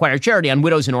people who require charity on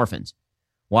widows and orphans.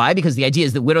 Why? Because the idea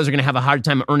is that widows are going to have a hard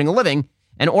time earning a living,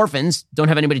 and orphans don't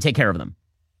have anybody to take care of them.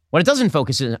 What it doesn't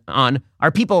focus on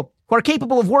are people who are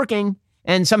capable of working,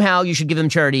 and somehow you should give them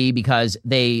charity because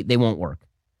they won't work.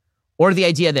 Or the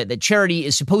idea that charity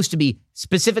is supposed to be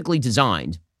specifically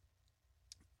designed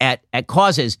at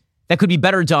causes that could be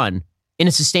better done in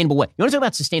a sustainable way. You want to talk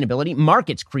about sustainability?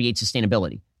 Markets create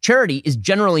sustainability. Charity is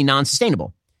generally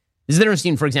non-sustainable. This is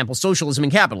interesting, for example, socialism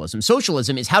and capitalism.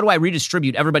 Socialism is how do I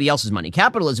redistribute everybody else's money?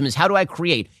 Capitalism is how do I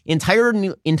create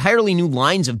entirely new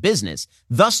lines of business,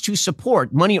 thus to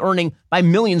support money earning by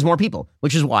millions more people,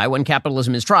 which is why when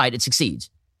capitalism is tried, it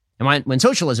succeeds. And when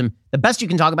socialism, the best you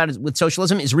can talk about with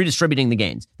socialism is redistributing the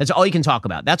gains. That's all you can talk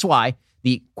about. That's why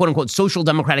the quote unquote social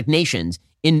democratic nations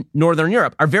in Northern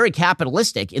Europe are very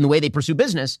capitalistic in the way they pursue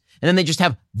business. And then they just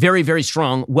have very, very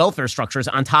strong welfare structures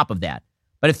on top of that.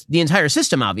 But if the entire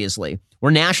system, obviously, were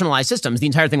nationalized systems, the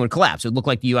entire thing would collapse. It would look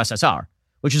like the USSR,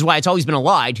 which is why it's always been a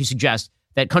lie to suggest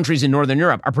that countries in Northern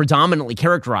Europe are predominantly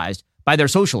characterized by their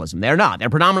socialism. They're not. They're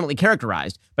predominantly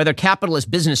characterized by their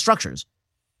capitalist business structures.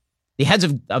 The heads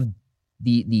of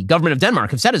the government of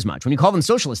Denmark have said as much. When you call them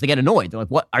socialists, they get annoyed. They're like,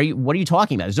 what are you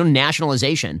talking about? There's no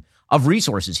nationalization of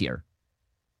resources here.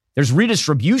 There's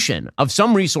redistribution of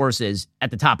some resources at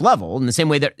the top level in the same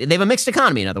way that they have a mixed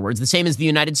economy, in other words, the same as the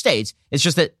United States. It's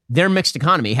just that their mixed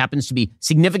economy happens to be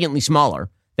significantly smaller.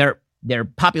 Their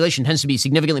population tends to be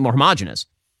significantly more homogenous.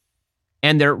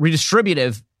 And their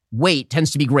redistributive weight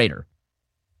tends to be greater.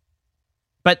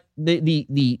 But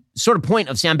the sort of point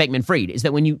of Sam Bankman-Fried is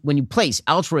that when you place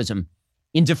altruism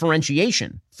in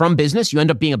differentiation from business, you end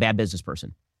up being a bad business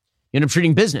person. You end up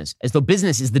treating business as though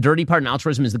business is the dirty part and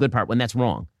altruism is the good part, when that's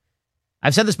wrong.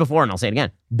 I've said this before and I'll say it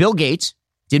again. Bill Gates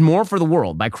did more for the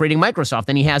world by creating Microsoft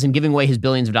than he has in giving away his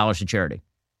billions of dollars to charity.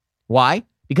 Why?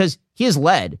 Because he has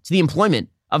led to the employment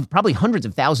of probably hundreds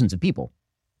of thousands of people,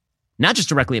 not just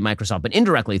directly at Microsoft, but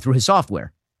indirectly through his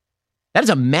software. That is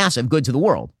a massive good to the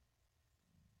world.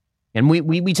 And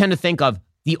we tend to think of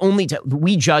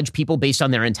we judge people based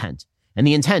on their intent. And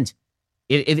the intent,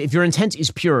 if your intent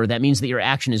is pure, that means that your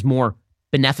action is more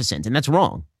beneficent. And that's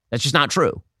wrong. That's just not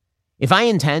true. If I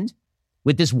intend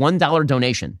with this $1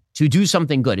 donation to do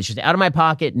something good, it's just out of my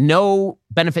pocket, no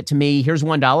benefit to me, here's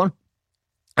 $1,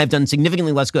 I've done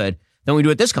significantly less good than we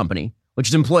do at this company, which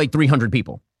has employed 300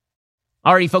 people.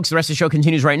 Alrighty, folks, the rest of the show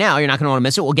continues right now. You're not going to want to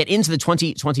miss it. We'll get into the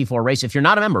 2024 race. If you're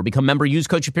not a member, become a member. Use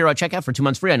code Shapiro at checkout for 2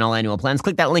 months free on all annual plans.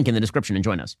 Click that link in the description and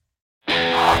join us.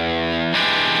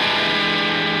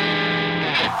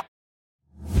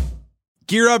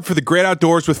 Gear up for the great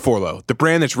outdoors with Forloh, the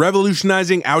brand that's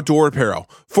revolutionizing outdoor apparel.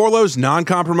 Forloh's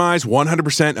non-compromise,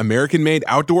 100% American-made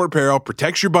outdoor apparel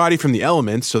protects your body from the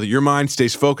elements so that your mind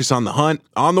stays focused on the hunt,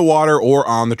 on the water, or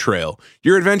on the trail.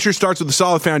 Your adventure starts with a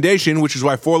solid foundation, which is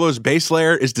why Forloh's base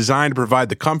layer is designed to provide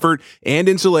the comfort and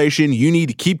insulation you need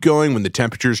to keep going when the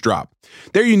temperatures drop.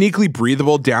 Their uniquely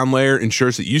breathable down layer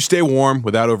ensures that you stay warm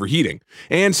without overheating.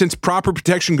 And since proper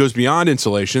protection goes beyond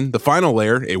insulation, the final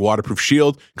layer, a waterproof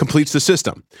shield, completes the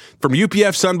system. From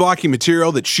UPF sunblocking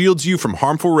material that shields you from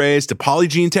harmful rays to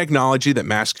Polygene technology that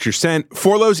masks your scent,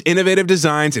 Forloh's innovative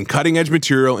designs and cutting-edge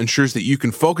material ensures that you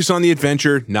can focus on the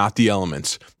adventure, not the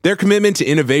elements. Their commitment to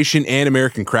innovation and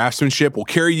American craftsmanship will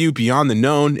carry you beyond the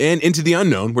known and into the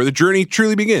unknown, where the journey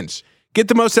truly begins. Get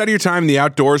the most out of your time in the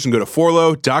outdoors and go to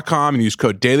forloh.com and use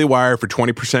code DailyWire for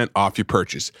 20% off your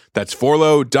purchase. That's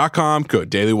forloh.com, code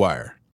DailyWire.